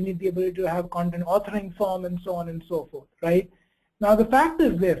 you need the ability to have content authoring form, and so on and so forth, right? Now the fact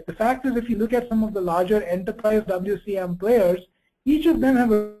is this, the fact is if you look at some of the larger enterprise WCM players, each of them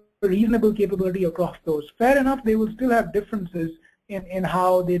have a reasonable capability across those. Fair enough, they will still have differences in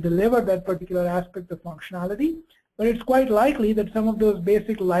how they deliver that particular aspect of functionality, but it's quite likely that some of those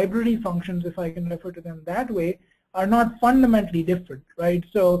basic library functions, if I can refer to them that way, are not fundamentally different, right?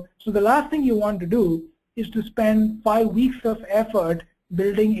 So the last thing you want to do is to spend 5 weeks of effort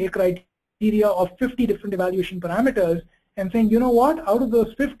building a criteria of 50 different evaluation parameters and saying, you know what, out of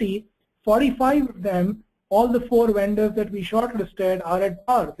those 50, 45 of them, all the 4 vendors that we shortlisted are at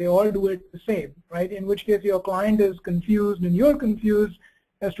par. They all do it the same, right? In which case your client is confused and you're confused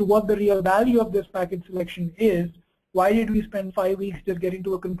as to what the real value of this package selection is. Why did we spend 5 weeks just getting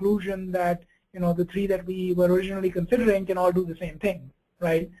to a conclusion that the 3 that we were originally considering can all do the same thing,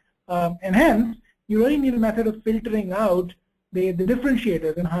 right? And hence, you really need a method of filtering out the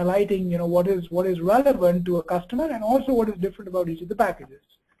differentiators and highlighting what is relevant to a customer and also what is different about each of the packages.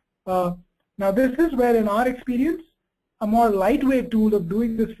 Now this is where, in our experience, a more lightweight tool of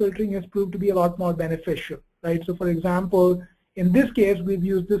doing this filtering has proved to be a lot more beneficial, right? So for example, in this case, we've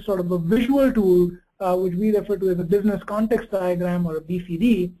used this sort of a visual tool, which we refer to as a business context diagram or a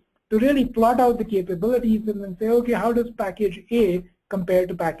BCD, to really plot out the capabilities and then say, okay, how does package A compare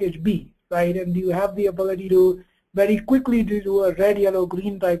to package B, right? And do you have the ability to very quickly do a red, yellow,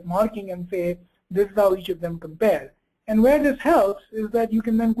 green type marking and say, this is how each of them compare. And where this helps is that you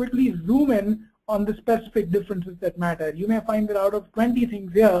can then quickly zoom in on the specific differences that matter. You may find that out of 20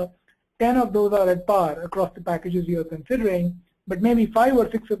 things here, 10 of those are at par across the packages you're considering, but maybe 5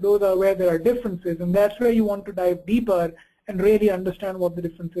 or 6 of those are where there are differences, and that's where you want to dive deeper and really understand what the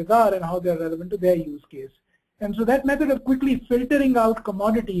differences are and how they're relevant to their use case. And so that method of quickly filtering out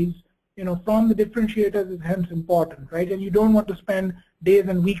commodities from the differentiators is hence important, right? And you don't want to spend days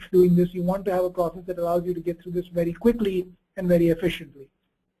and weeks doing this. You want to have a process that allows you to get through this very quickly and very efficiently.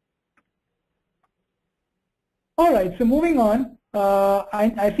 All right, so moving on,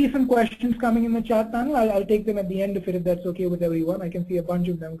 I see some questions coming in the chat panel. I'll take them at the end if that's okay with everyone. I can see a bunch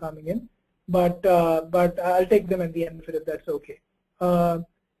of them coming in, but I'll take them at the end if that's okay. All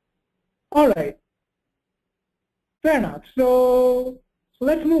right, fair enough. So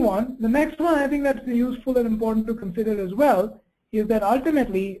let's move on. The next one, I think that's useful and important to consider as well, is that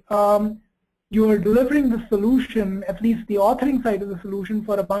ultimately you are delivering the solution, at least the authoring side of the solution,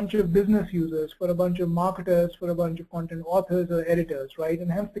 for a bunch of business users, for a bunch of marketers, for a bunch of content authors or editors, right? And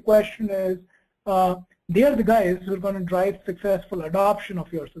hence the question is, they are the guys who are going to drive successful adoption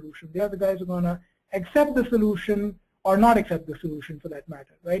of your solution. They are the guys who are going to accept the solution or not accept the solution for that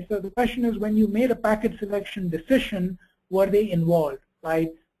matter, right? So the question is, when you made a package selection decision, were they involved?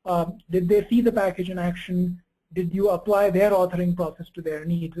 Right? Did they see the package in action? Did you apply their authoring process to their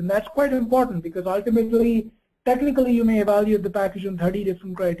needs? And that's quite important because ultimately, technically, you may evaluate the package on 30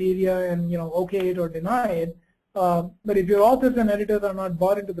 different criteria and okay it or deny it. But if your authors and editors are not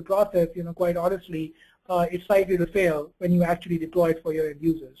bought into the process, quite honestly, it's likely to fail when you actually deploy it for your end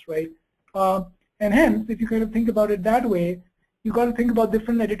users, right? And hence, if you kind of think about it that way, you got to think about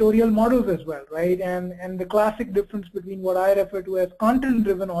different editorial models as well, right? And the classic difference between what I refer to as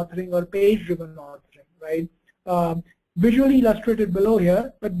content-driven authoring or page-driven authoring, right? Visually illustrated below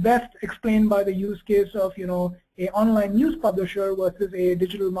here, but best explained by the use case of, a online news publisher versus a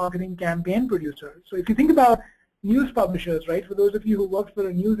digital marketing campaign producer. So if you think about news publishers, right, for those of you who worked for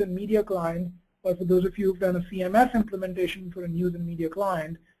a news and media client, or for those of you who've done a CMS implementation for a news and media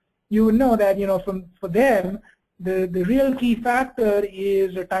client, you would know that, for them, the real key factor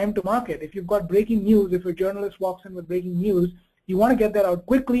is the time to market. If you've got breaking news, if a journalist walks in with breaking news, you want to get that out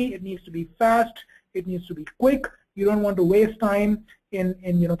quickly. It needs to be fast. It needs to be quick. You don't want to waste time in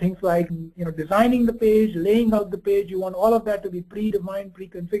things like designing the page, laying out the page. You want all of that to be predefined,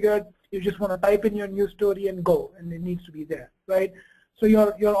 pre-configured. You just want to type in your news story and go, and it needs to be there, right? So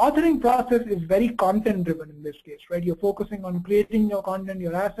your authoring process is very content-driven in this case, right? You're focusing on creating your content,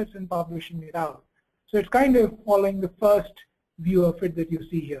 your assets, and publishing it out. So it's kind of following the first view of it that you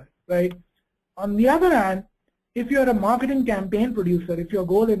see here, right? On the other hand, if you're a marketing campaign producer, if your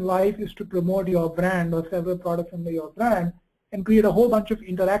goal in life is to promote your brand or several products under your brand and create a whole bunch of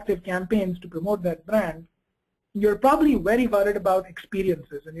interactive campaigns to promote that brand, you're probably very worried about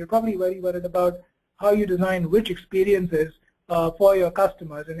experiences, and you're probably very worried about how you design which experiences for your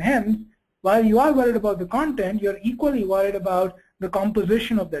customers. And hence, while you are worried about the content, you're equally worried about the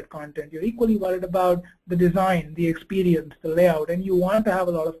composition of that content. You're equally worried about the design, the experience, the layout, and you want to have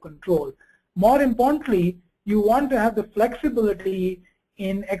a lot of control. More importantly, you want to have the flexibility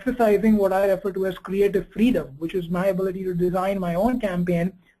in exercising what I refer to as creative freedom, which is my ability to design my own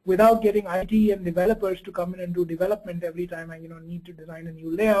campaign without getting IT and developers to come in and do development every time I need to design a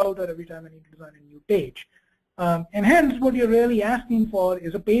new layout or every time I need to design a new page. And hence, what you're really asking for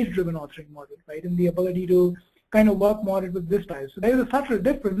is a page-driven authoring model, right, and the ability to kind of work more with this style. So there is a subtle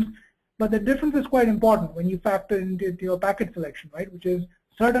difference, but the difference is quite important when you factor into your package selection, right, which is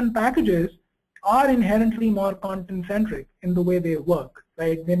certain packages are inherently more content-centric in the way they work,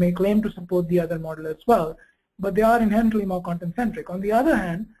 right? They may claim to support the other model as well, but they are inherently more content-centric. On the other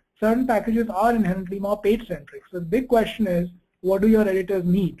hand, certain packages are inherently more page-centric. So the big question is, what do your editors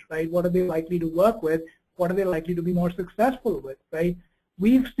need, right? What are they likely to work with? What are they likely to be more successful with, right?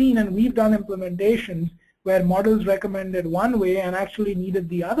 We've seen and we've done implementations where models recommended one way and actually needed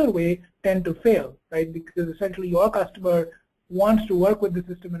the other way tend to fail, right? Because essentially your customer wants to work with the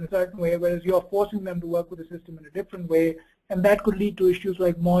system in a certain way, whereas you're forcing them to work with the system in a different way, and that could lead to issues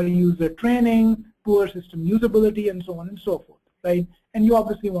like more user training, poor system usability, and so on and so forth, right? And you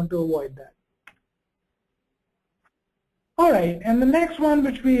obviously want to avoid that. All right, and the next one,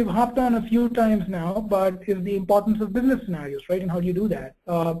 which we've hopped on a few times now, but is the importance of business scenarios, right? And how do you do that?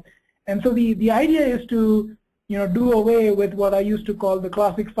 And so the idea is to do away with what I used to call the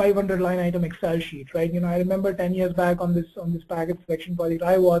classic 500 line item Excel sheet, right? I remember 10 years back on this package selection project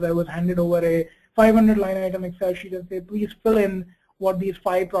I was handed over a 500 line item Excel sheet and say, please fill in what these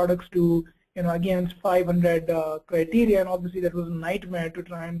 5 products do, against 500 criteria, and obviously that was a nightmare to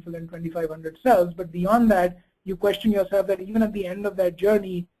try and fill in 2,500 cells. But beyond that, you question yourself that even at the end of that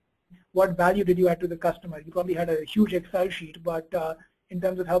journey, what value did you add to the customer? You probably had a huge Excel sheet, but in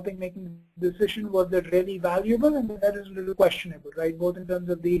terms of helping making the decision, was that really valuable? And that is a little questionable, right? Both in terms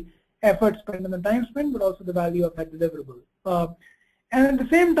of the effort spent and the time spent, but also the value of that deliverable. And at the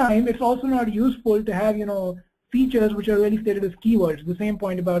same time, it's also not useful to have, features which are really stated as keywords. The same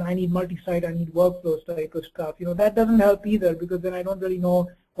point about I need multi-site, I need workflows type of stuff. That doesn't help either, because then I don't really know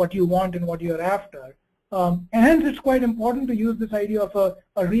what you want and what you're after. And hence, it's quite important to use this idea of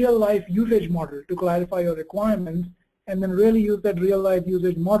a real-life usage model to clarify your requirements, and then really use that real-life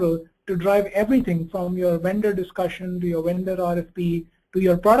usage model to drive everything from your vendor discussion to your vendor RFP to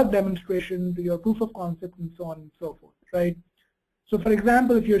your product demonstration to your proof of concept and so on and so forth, right? So for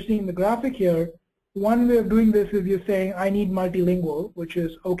example, if you're seeing the graphic here, one way of doing this is you're saying, I need multilingual, which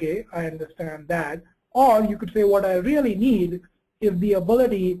is, okay, I understand that. Or you could say, what I really need is the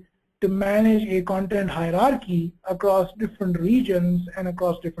ability to manage a content hierarchy across different regions and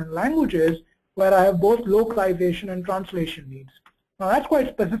across different languages, where I have both localization and translation needs. Now that's quite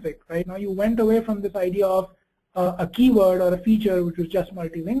specific, right? Now you went away from this idea of a keyword or a feature which was just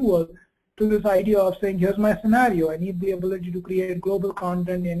multilingual to this idea of saying, here's my scenario. I need the ability to create global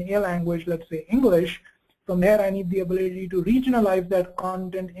content in a language, let's say English. From there, I need the ability to regionalize that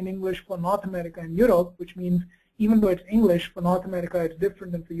content in English for North America and Europe, which means even though it's English, for North America it's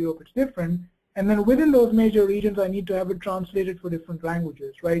different, and for Europe it's different. And then within those major regions, I need to have it translated for different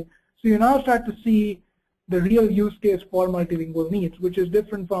languages, right? So you now start to see the real use case for multilingual needs, which is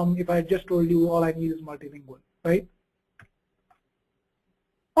different from if I just told you all I need is multilingual, right?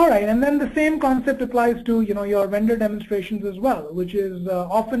 All right, and then the same concept applies to your vendor demonstrations as well, which is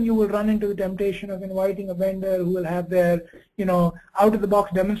often you will run into the temptation of inviting a vendor who will have their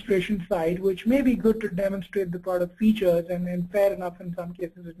out-of-the-box demonstration site, which may be good to demonstrate the product features, and fair enough, in some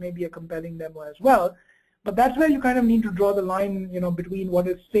cases it may be a compelling demo as well. But that's where you kind of need to draw the line between what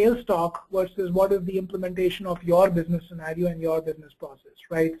is sales talk versus what is the implementation of your business scenario and your business process,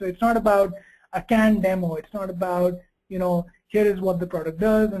 right? So it's not about a canned demo. It's not about here is what the product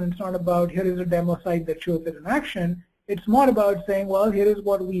does, and it's not about here is a demo site that shows it in action. It's more about saying, well, here is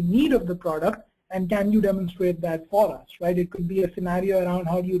what we need of the product, and can you demonstrate that for us, right? It could be a scenario around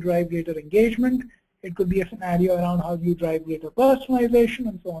how do you drive greater engagement. It could be a scenario around how do you drive greater personalization,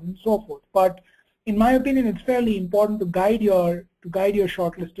 and so on and so forth. But in my opinion, it's fairly important to guide your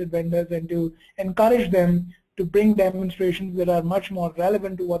shortlisted vendors and to encourage them to bring demonstrations that are much more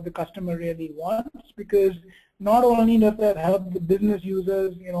relevant to what the customer really wants, because not only does that help the business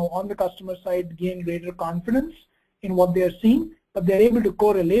users, on the customer side gain greater confidence in what they're seeing, but they're able to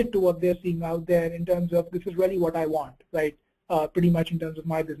correlate to what they're seeing out there in terms of this is really what I want, right? Pretty much in terms of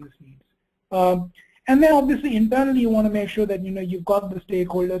my business needs. And then obviously internally you want to make sure that you've got the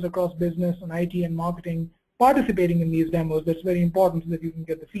stakeholders across business and IT and marketing participating in these demos. That's very important so that you can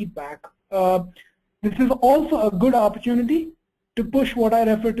get the feedback. This is also a good opportunity to push what I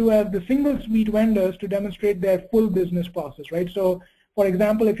refer to as the single suite vendors to demonstrate their full business process, right? So, for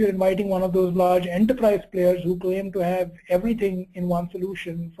example, if you're inviting one of those large enterprise players who claim to have everything in one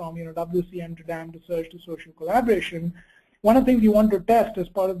solution from WCM to DAM to search to social collaboration, one of the things you want to test as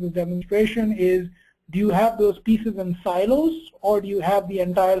part of this demonstration is, do you have those pieces in silos, or do you have the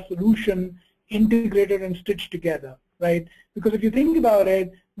entire solution integrated and stitched together, right? Because if you think about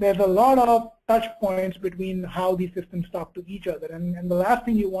it, there's a lot of touch points between how these systems talk to each other. And the last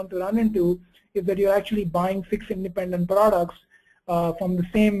thing you want to run into is that you're actually buying 6 independent products from the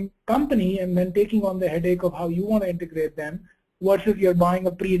same company and then taking on the headache of how you want to integrate them versus you're buying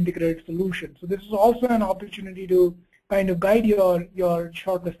a pre-integrated solution. So this is also an opportunity to kind of guide your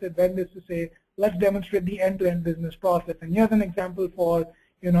shortlisted vendors to say, let's demonstrate the end-to-end business process. And here's an example for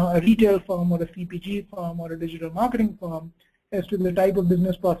a retail firm or a CPG firm or a digital marketing firm as to the type of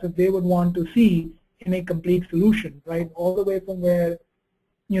business process they would want to see in a complete solution, right? All the way from where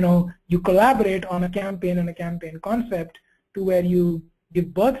you collaborate on a campaign and a campaign concept to where you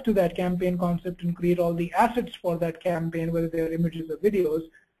give birth to that campaign concept and create all the assets for that campaign, whether they're images or videos,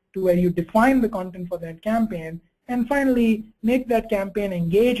 to where you define the content for that campaign, and finally make that campaign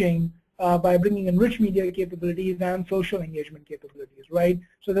engaging by bringing in rich media capabilities and social engagement capabilities, right?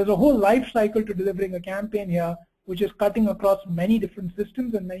 So there's a whole life cycle to delivering a campaign here, which is cutting across many different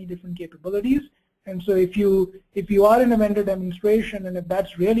systems and many different capabilities. And so if you are in a vendor demonstration, and if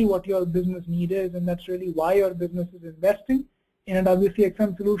that's really what your business need is, and that's really why your business is investing in a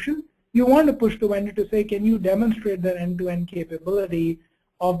WCXM solution, you want to push the vendor to say, can you demonstrate that end-to-end capability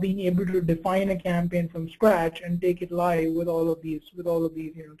of being able to define a campaign from scratch and take it live with all of these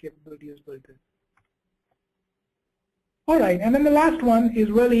capabilities built in. All right, and then the last one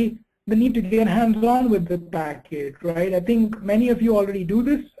is really the need to get hands-on with the package, right? I think many of you already do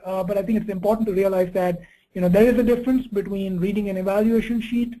this, but I think it's important to realize that there is a difference between reading an evaluation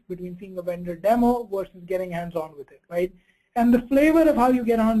sheet, between seeing a vendor demo versus getting hands-on with it, right? And the flavor of how you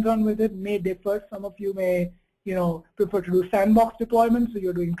get hands-on with it may differ. Some of you may prefer to do sandbox deployments, so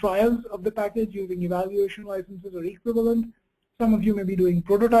you're doing trials of the package using evaluation licenses or equivalent. Some of you may be doing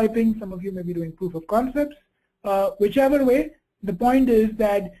prototyping. Some of you may be doing proof of concepts. Whichever way, the point is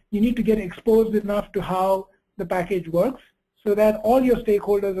that you need to get exposed enough to how the package works so that all your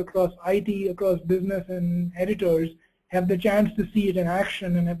stakeholders across IT, across business and editors have the chance to see it in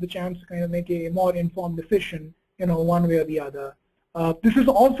action and have the chance to kind of make a more informed decision, one way or the other. This is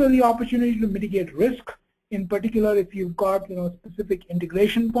also the opportunity to mitigate risk. In particular, if you've got specific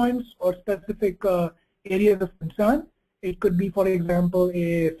integration points or specific areas of concern. It could be, for example,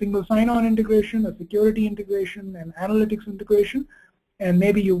 a single sign-on integration, a security integration, an analytics integration, and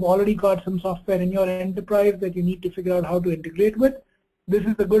maybe you've already got some software in your enterprise that you need to figure out how to integrate with. This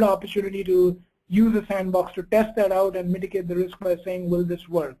is a good opportunity to use a sandbox to test that out and mitigate the risk by saying, will this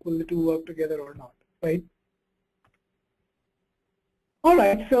work? Will the two work together or not, right? All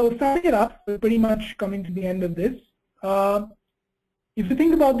right, so summing it up, we're pretty much coming to the end of this. If you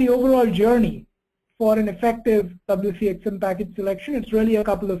think about the overall journey for an effective WCXM package selection, it's really a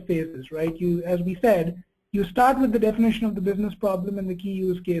couple of phases, right? As we said, you start with the definition of the business problem and the key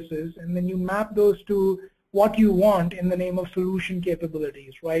use cases, and then you map those to what you want in the name of solution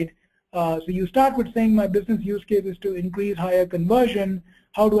capabilities, right? So you start with saying my business use case is to increase higher conversion.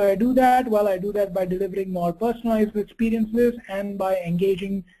 How do I do that? Well, I do that by delivering more personalized experiences and by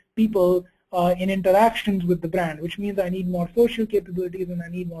engaging people in interactions with the brand, which means I need more social capabilities and I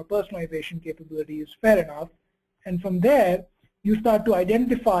need more personalization capabilities. Fair enough. And from there, you start to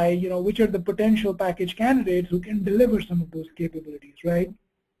identify, which are the potential package candidates who can deliver some of those capabilities, right?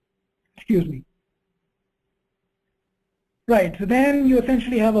 Excuse me. Right, so then you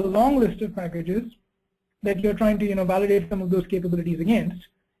essentially have a long list of packages that you're trying to, validate some of those capabilities against.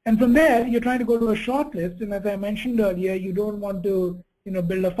 And from there, you're trying to go to a short list. And as I mentioned earlier, you don't want to,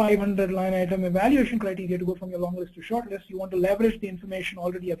 build a 500 line item evaluation criteria to go from your long list to short list. You want to leverage the information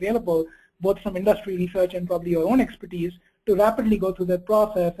already available, both from industry research and probably your own expertise, to rapidly go through that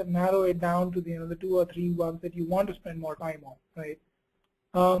process and narrow it down to the 2 or 3 ones that you want to spend more time on,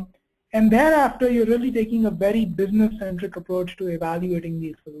 right? And thereafter, you're really taking a very business-centric approach to evaluating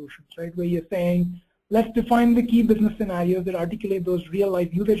these solutions, right? Where you're saying, let's define the key business scenarios that articulate those real-life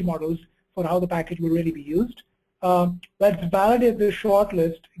usage models for how the package will really be used. Let's validate the short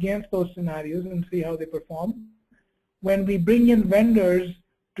list against those scenarios and see how they perform. When we bring in vendors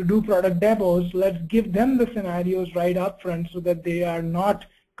to do product demos, let's give them the scenarios right up front so that they are not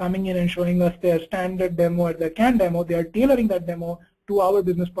coming in and showing us their standard demo or their CAN demo. They are tailoring that demo to our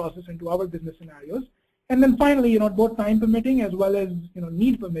business process and to our business scenarios. And then finally, both time permitting as well as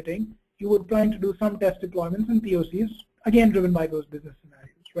need permitting, you would plan to do some test deployments and POCs, again driven by those business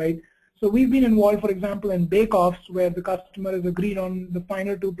scenarios, right? So we've been involved, for example, in bake-offs where the customer has agreed on the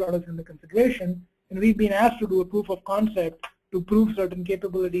final 2 products in the consideration, and we've been asked to do a proof of concept to prove certain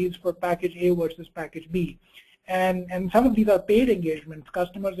capabilities for package A versus package B. And some of these are paid engagements.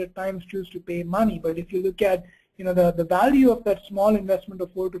 Customers at times choose to pay money, but if you look at the value of that small investment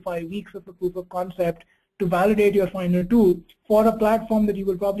of 4 to 5 weeks of a proof of concept to validate your final 2 for a platform that you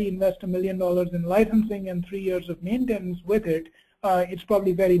will probably invest $1 million in licensing and 3 years of maintenance with it, it's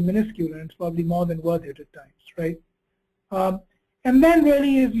probably very minuscule and it's probably more than worth it at times, right? And then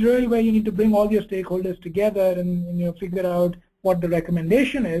really is where you need to bring all your stakeholders together and figure out what the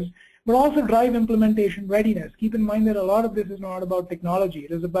recommendation is, but also drive implementation readiness. Keep in mind that a lot of this is not about technology.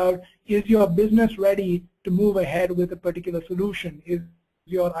 It is about, is your business ready to move ahead with a particular solution? Is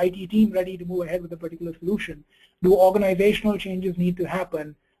your IT team ready to move ahead with a particular solution? Do organizational changes need to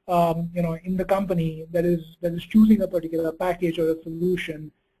happen, in the company that is choosing a particular package or a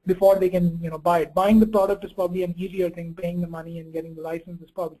solution before they can, buy it? Buying the product is probably an easier thing. Paying the money and getting the license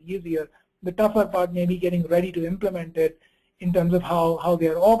is probably easier. The tougher part may be getting ready to implement it in terms of how they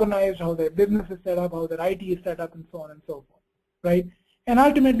are organized, how their business is set up, how their IT is set up, and so on and so forth, right? And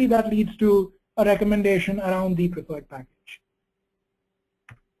ultimately, that leads to a recommendation around the preferred package.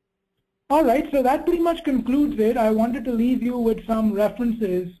 All right, so that pretty much concludes it. I wanted to leave you with some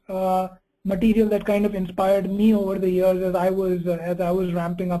references, material that kind of inspired me over the years as I was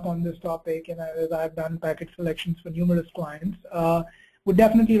ramping up on this topic and as I've done package selections for numerous clients. Would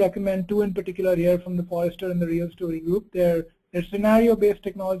definitely recommend 2 in particular here from the Forrester and the Real Story group. Their scenario-based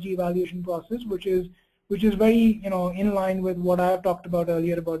technology evaluation process, which is very in line with what I have talked about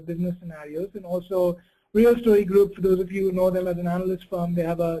earlier about business scenarios, and also Real Story Group, for those of you who know them as an analyst firm, they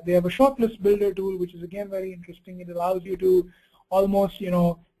have a shortlist builder tool, which is again very interesting. It allows you to almost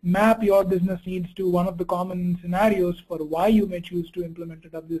map your business needs to one of the common scenarios for why you may choose to implement a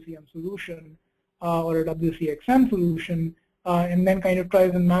WCM solution or a WCXM solution. And then kind of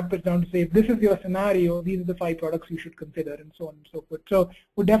tries and map it down to say, if this is your scenario, these are the 5 products you should consider, and so on and so forth. So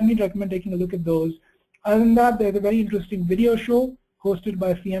would definitely recommend taking a look at those. Other than that, there's a very interesting video show hosted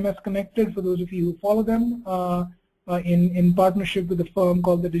by CMS Connected, for those of you who follow them, in partnership with a firm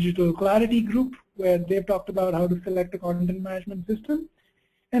called the Digital Clarity Group, where they've talked about how to select a content management system.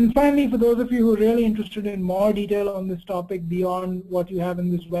 And finally, for those of you who are really interested in more detail on this topic beyond what you have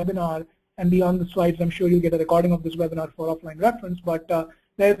in this webinar, and beyond the slides, I'm sure you'll get a recording of this webinar for offline reference, but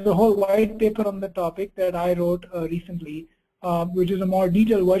there's a whole white paper on the topic that I wrote recently, which is a more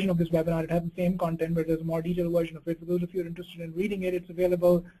detailed version of this webinar. It has the same content, but there's a more detailed version of it. For those of you who are interested in reading it, it's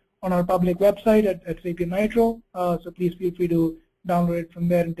available on our public website at Sapien Nitro, so please feel free to download it from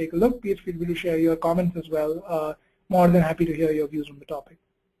there and take a look. Please feel free to share your comments as well. More than happy to hear your views on the topic.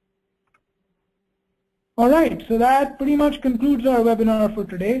 All right, so that pretty much concludes our webinar for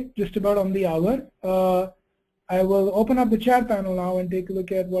today, just about on the hour. I will open up the chat panel now and take a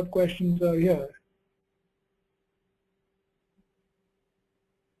look at what questions are here.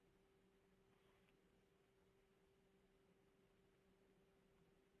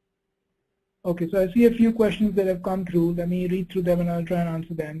 Okay, so I see a few questions that have come through. Let me read through them and I'll try and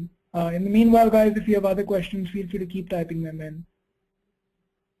answer them. In the meanwhile, guys, if you have other questions, feel free to keep typing them in.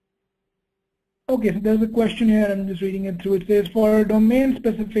 Okay, so there's a question here, I'm just reading it through. It says, for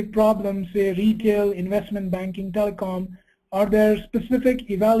domain-specific problems, say retail, investment banking, telecom, are there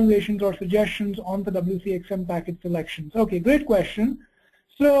specific evaluations or suggestions on the WCXM package selections? Okay, great question.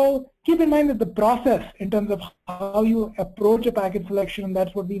 So keep in mind that the process in terms of how you approach a package selection, and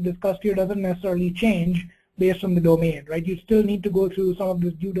that's what we've discussed here, doesn't necessarily change based on the domain, right? You still need to go through some of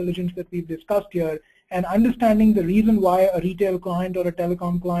this due diligence that we've discussed here, and understanding the reason why a retail client or a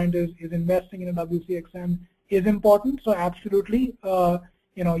telecom client is investing in a WCXM is important. So absolutely,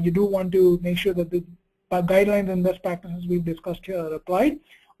 you do want to make sure that the guidelines and best practices we've discussed here are applied.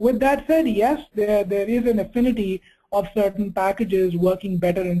 With that said, yes, there is an affinity of certain packages working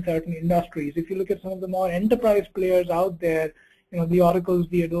better in certain industries. If you look at some of the more enterprise players out there, the Oracles,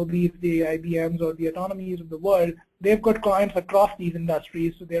 the Adobes, the IBMs, or the Autonomies of the world, they've got clients across these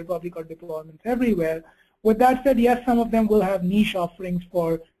industries, so they've probably got deployments everywhere. With that said, yes, some of them will have niche offerings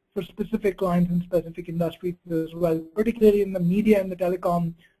for specific clients in specific industries as well. Particularly in the media and the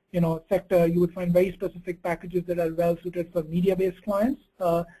telecom sector, you would find very specific packages that are well suited for media-based clients.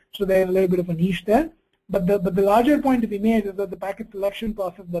 So there's a little bit of a niche there. But the larger point to be made is that the package selection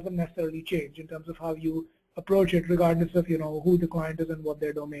process doesn't necessarily change in terms of how you approach it, regardless of who the client is and what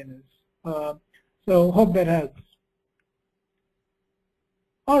their domain is. So hope that helps.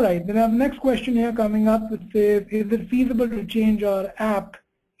 All right, then I have the next question here coming up, which says, is it feasible to change our app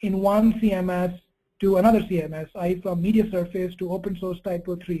in one CMS to another CMS, i.e. from media surface to open source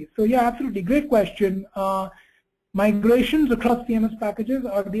typo 3? So yeah, absolutely, great question. Migrations across CMS packages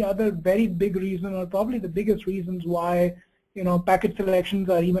are the other very big reason, or probably the biggest reasons why package selections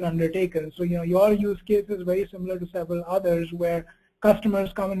are even undertaken. So your use case is very similar to several others where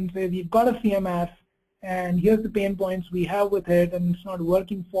customers come in and say, we've got a CMS and here's the pain points we have with it and it's not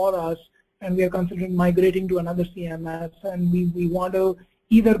working for us, and we are considering migrating to another CMS, and we want to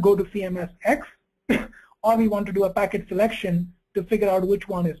either go to CMS X or we want to do a package selection to figure out which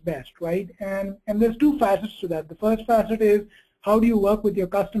one is best, right? And there's two facets to that. The first facet is, how do you work with your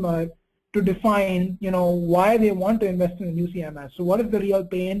customer to define, why they want to invest in a new CMS? So what is the real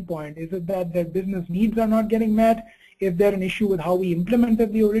pain point? Is it that their business needs are not getting met? Is there an issue with how we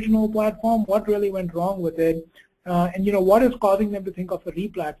implemented the original platform? What really went wrong with it? And what is causing them to think of a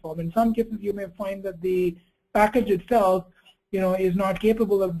re-platform? In some cases, you may find that the package itself is not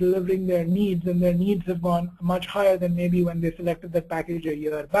capable of delivering their needs, and their needs have gone much higher than maybe when they selected that package a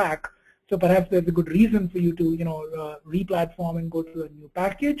year back. So perhaps there's a good reason for you to, re-platform and go to a new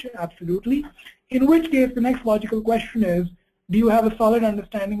package, absolutely. In which case, the next logical question is, do you have a solid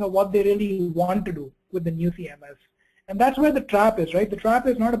understanding of what they really want to do with the new CMS? And that's where the trap is, right? The trap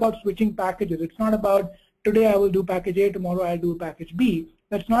is not about switching packages. It's not about, today I will do package A, tomorrow I'll do package B.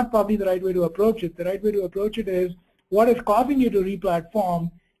 That's not probably the right way to approach it. The right way to approach it is, what is causing you to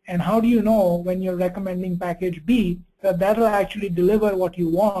re-platform, and how do you know when you're recommending package B that that'll actually deliver what you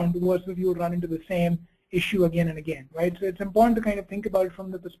want versus you run into the same issue again and again, right? So it's important to kind of think about it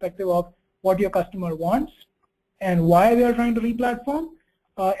from the perspective of what your customer wants and why they're trying to re-platform,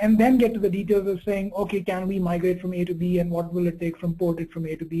 and then get to the details of saying, okay, can we migrate from A to B, and what will it take from ported from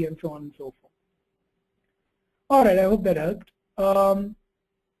A to B, and so on and so forth. All right, I hope that helped.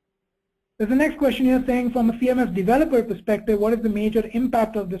 There's the next question here saying, from a CMS developer perspective, what is the major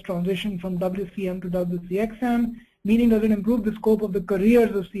impact of this transition from WCM to WCXM? Meaning, does it improve the scope of the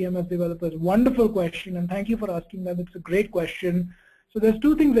careers of CMS developers? Wonderful question, and thank you for asking that. It's a great question. So there's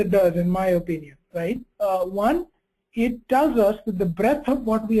two things it does, in my opinion, right? One, it tells us that the breadth of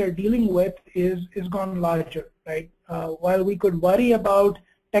what we are dealing with is gone larger, right? While we could worry about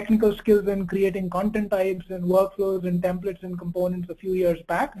technical skills in creating content types and workflows and templates and components a few years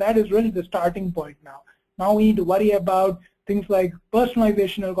back, that is really the starting point now. Now we need to worry about things like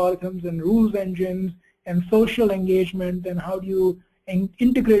personalization algorithms and rules engines and social engagement, and how do you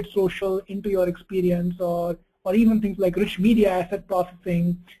integrate social into your experience, or even things like rich media asset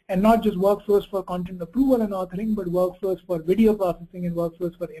processing, and not just workflows for content approval and authoring, but workflows for video processing and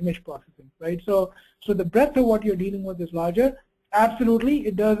workflows for image processing, right? So the breadth of what you're dealing with is larger. Absolutely,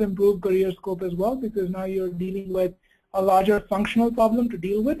 it does improve career scope as well, because now you're dealing with a larger functional problem to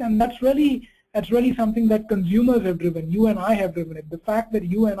deal with, and that's really something that consumers have driven. You and I have driven it. The fact that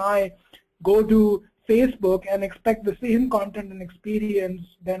you and I go to Facebook and expect the same content and experience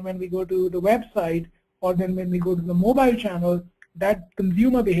than when we go to the website, or then when we go to the mobile channel, that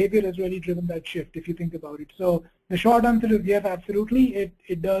consumer behavior has really driven that shift, if you think about it. So the short answer is yes, absolutely.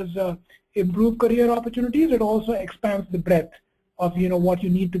 It does improve career opportunities. It also expands the breadth of what you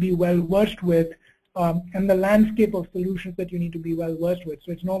need to be well versed with, and the landscape of solutions that you need to be well versed with.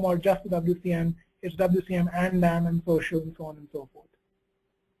 So it's no more just the WCM, it's WCM and DAM and social and so on and so forth.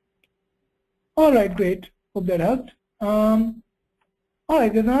 All right, great. Hope that helped. All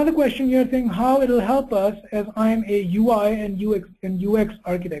right, there's another question here saying how it'll help us as I'm a UI and UX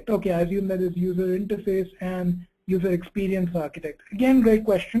architect. Okay, I assume that is user interface and user experience architect. Again, great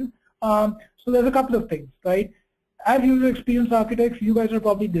question. So there's a couple of things, right? As user experience architects, you guys are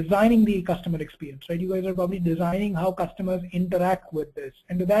probably designing the customer experience, right? You guys are probably designing how customers interact with this.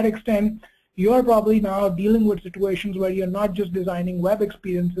 And to that extent, you're probably now dealing with situations where you're not just designing web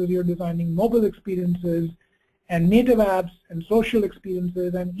experiences, you're designing mobile experiences, and native apps and social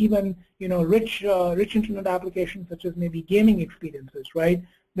experiences, and even rich internet applications such as maybe gaming experiences, right?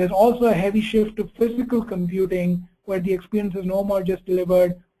 There's also a heavy shift to physical computing where the experience is no more just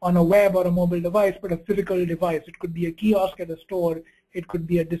delivered on a web or a mobile device, but a physical device. It could be a kiosk at a store, it could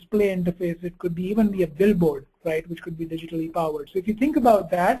be a display interface, it could be even be a billboard, right, which could be digitally powered. So if you think about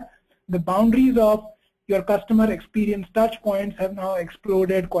that, the boundaries of your customer experience touch points have now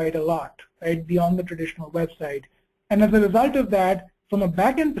exploded quite a lot, right, beyond the traditional website. And as a result of that, from a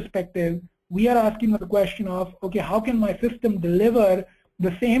back-end perspective, we are asking the question of, okay, how can my system deliver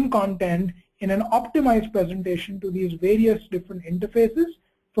the same content in an optimized presentation to these various different interfaces?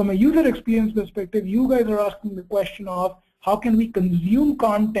 From a user experience perspective, you guys are asking the question of how can we consume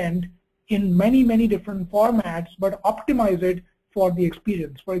content in many, many different formats, but optimize it for the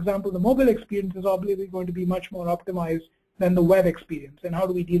experience. For example, the mobile experience is obviously going to be much more optimized than the web experience, and how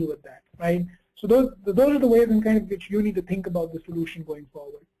do we deal with that, right? So those are the ways in kind of which you need to think about the solution going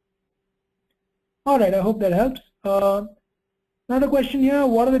forward. All right, I hope that helps. Another question here,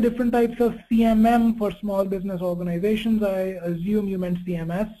 what are the different types of CMM for small business organizations? I assume you meant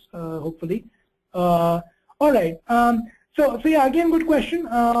CMS, hopefully. All right. So yeah, again, good question.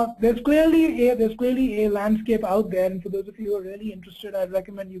 There's clearly a landscape out there, and for those of you who are really interested, I'd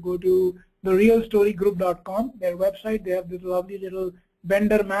recommend you go to therealstorygroup.com. Their website, they have this lovely little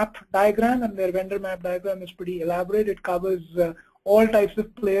vendor map diagram, and their vendor map diagram is pretty elaborate. It covers all types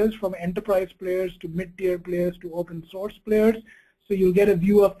of players, from enterprise players to mid-tier players to open source players. So you'll get a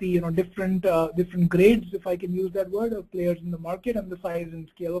view of the different grades, if I can use that word, of players in the market and the size and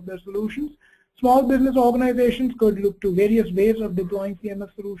scale of their solutions. Small business organizations could look to various ways of deploying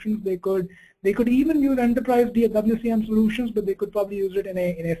CMS solutions. They could even use enterprise WCM solutions, but they could probably use it in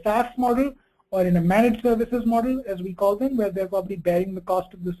a SaaS model or in a managed services model, as we call them, where they're probably bearing the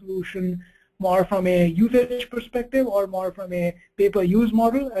cost of the solution more from a usage perspective or more from a pay-per-use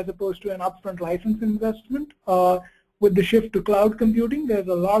model as opposed to an upfront license investment. With the shift to cloud computing, there's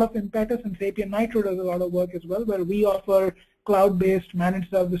a lot of impetus, and Sapien Nitro does a lot of work as well, where we offer cloud-based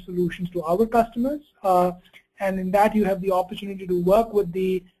managed service solutions to our customers, and in that you have the opportunity to work with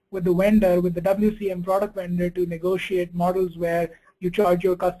the vendor, with the WCM product vendor, to negotiate models where you charge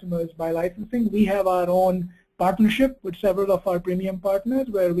your customers by licensing. We have our own partnership with several of our premium partners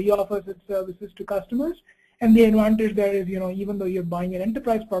where we offer such services to customers, and the advantage there is, even though you're buying an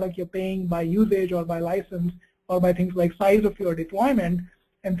enterprise product, you're paying by usage or by license or by things like size of your deployment,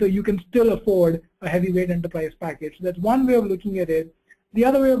 and so you can still afford a heavyweight enterprise package. That's one way of looking at it. The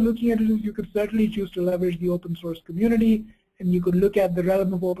other way of looking at it is you could certainly choose to leverage the open source community, and you could look at the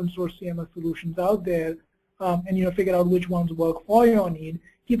relevant open source CMS solutions out there, and figure out which ones work for your need.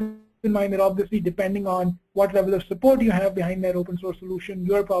 Keep in mind that obviously, depending on what level of support you have behind that open source solution,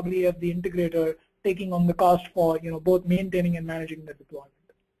 you're probably, as the integrator, taking on the cost for both maintaining and managing the deployment.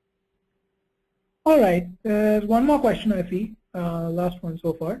 All right, there's one more question I see, last one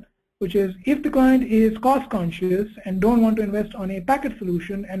so far, which is, if the client is cost conscious and don't want to invest on a package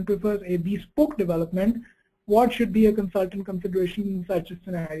solution and prefers a bespoke development, what should be a consultant consideration in such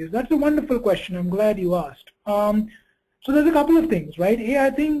scenarios? That's a wonderful question. I'm glad you asked. So there's a couple of things, right?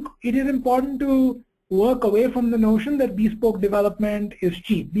 I think it is important to work away from the notion that bespoke development is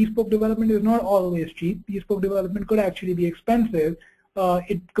cheap. Bespoke development is not always cheap. Bespoke development could actually be expensive.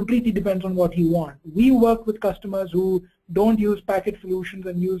 It completely depends on what you want. We work with customers who don't use package solutions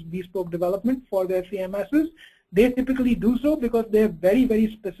and use bespoke development for their CMSs. They typically do so because they have very,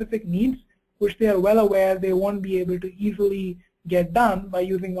 very specific needs, which they are well aware they won't be able to easily get done by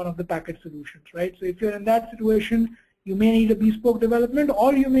using one of the package solutions, right? So if you're in that situation, you may need a bespoke development,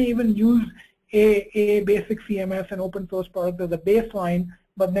 or you may even use a basic CMS and open source product as a baseline,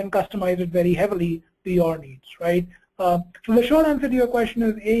 but then customize it very heavily to your needs, right? So the short answer to your question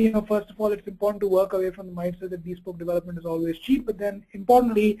is, first of all, it's important to work away from the mindset that bespoke development is always cheap, but then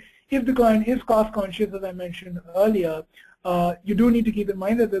importantly, if the client is cost conscious, as I mentioned earlier, you do need to keep in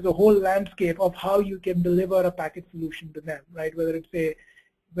mind that there's a whole landscape of how you can deliver a package solution to them, right? Whether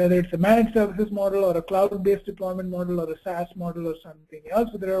it's a managed services model or a cloud-based deployment model or a SaaS model or something else.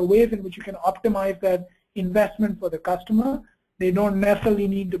 So there are ways in which you can optimize that investment for the customer. They don't necessarily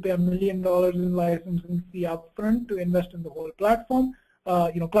need to pay $1 million in licensing fee upfront to invest in the whole platform.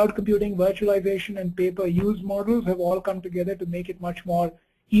 Cloud computing, virtualization, and pay-per-use models have all come together to make it much more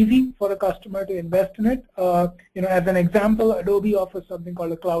easy for a customer to invest in it. As an example, Adobe offers something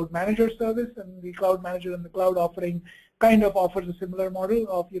called a Cloud Manager service, and the Cloud Manager and the cloud offering kind of offers a similar model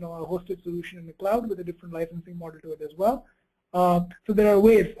of a hosted solution in the cloud with a different licensing model to it as well. So there are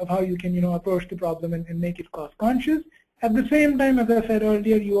ways of how you can approach the problem and make it cost conscious. At the same time, as I said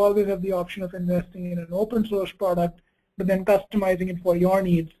earlier, you always have the option of investing in an open source product, but then customizing it for your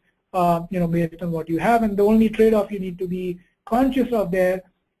needs, based on what you have. And the only trade-off you need to be conscious of there,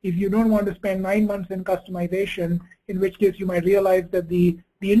 if you don't want to spend 9 months in customization, in which case you might realize that the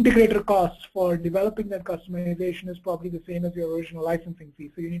integrator costs for developing that customization is probably the same as your original licensing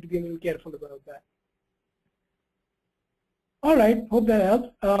fee. So you need to be a little careful about that. All right, hope that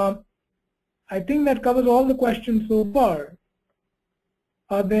helps. I think that covers all the questions so far.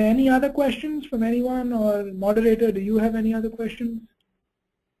 Are there any other questions from anyone, or moderator, do you have any other questions?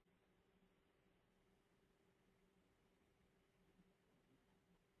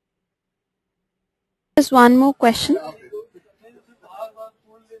 There's one more question.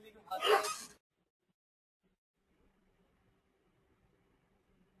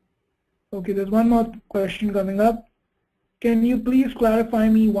 Okay, there's one more question coming up. Can you please clarify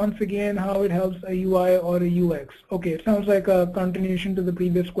me once again how it helps a UI or a UX? Okay, it sounds like a continuation to the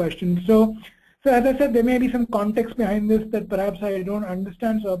previous question. So as I said, there may be some context behind this that perhaps I don't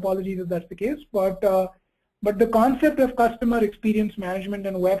understand, so apologies if that's the case. But the concept of customer experience management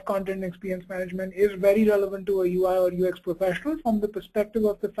and web content experience management is very relevant to a UI or UX professional from the perspective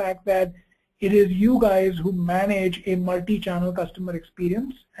of the fact that it is you guys who manage a multi-channel customer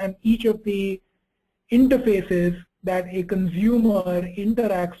experience, and each of the interfaces that a consumer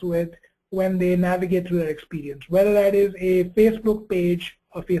interacts with when they navigate through their experience, whether that is a Facebook page,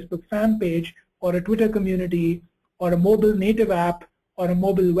 a Facebook fan page, or a Twitter community, or a mobile native app, or a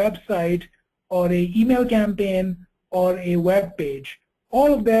mobile website, or an email campaign, or a web page.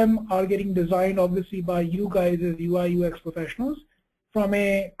 All of them are getting designed obviously by you guys as UI UX professionals. From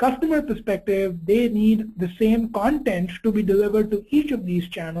a customer perspective, they need the same content to be delivered to each of these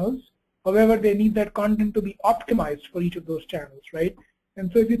channels. However, they need that content to be optimized for each of those channels, right?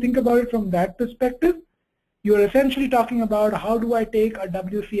 And so if you think about it from that perspective, you're essentially talking about how do I take a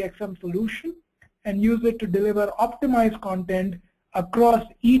WCXM solution and use it to deliver optimized content across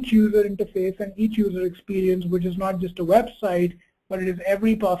each user interface and each user experience, which is not just a website, but it is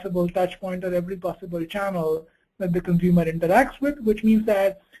every possible touch point or every possible channel that the consumer interacts with, which means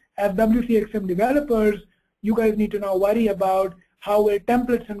that as WCXM developers, you guys need to now worry about how will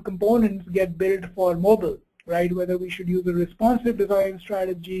templates and components get built for mobile, right? Whether we should use a responsive design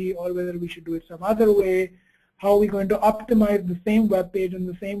strategy or whether we should do it some other way. How are we going to optimize the same web page and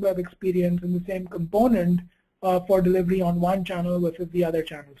the same web experience and the same component for delivery on one channel versus the other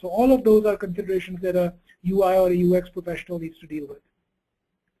channel? So all of those are considerations that a UI or a UX professional needs to deal with.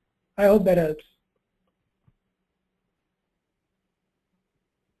 I hope that helps.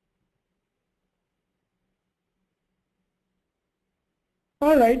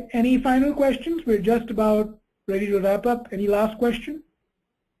 All right, any final questions? We're just about ready to wrap up. Any last question?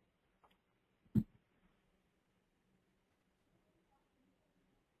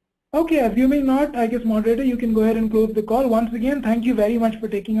 Okay, assuming not, I guess moderator, you can go ahead and close the call. Once again, thank you very much for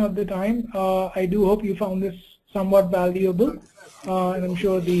taking out the time. I do hope you found this somewhat valuable, and I'm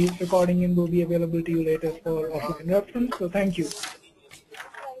sure the recording will be available to you later for offline reference. So thank you.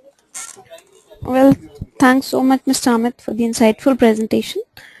 Well, thanks so much, Mr. Amit, for the insightful presentation.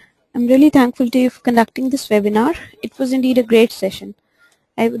 I'm really thankful to you for conducting this webinar. It was indeed a great session.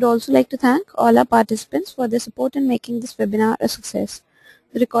 I would also like to thank all our participants for their support in making this webinar a success.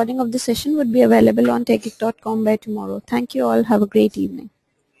 The recording of the session would be available on techgeek.com by tomorrow. Thank you all. Have a great evening.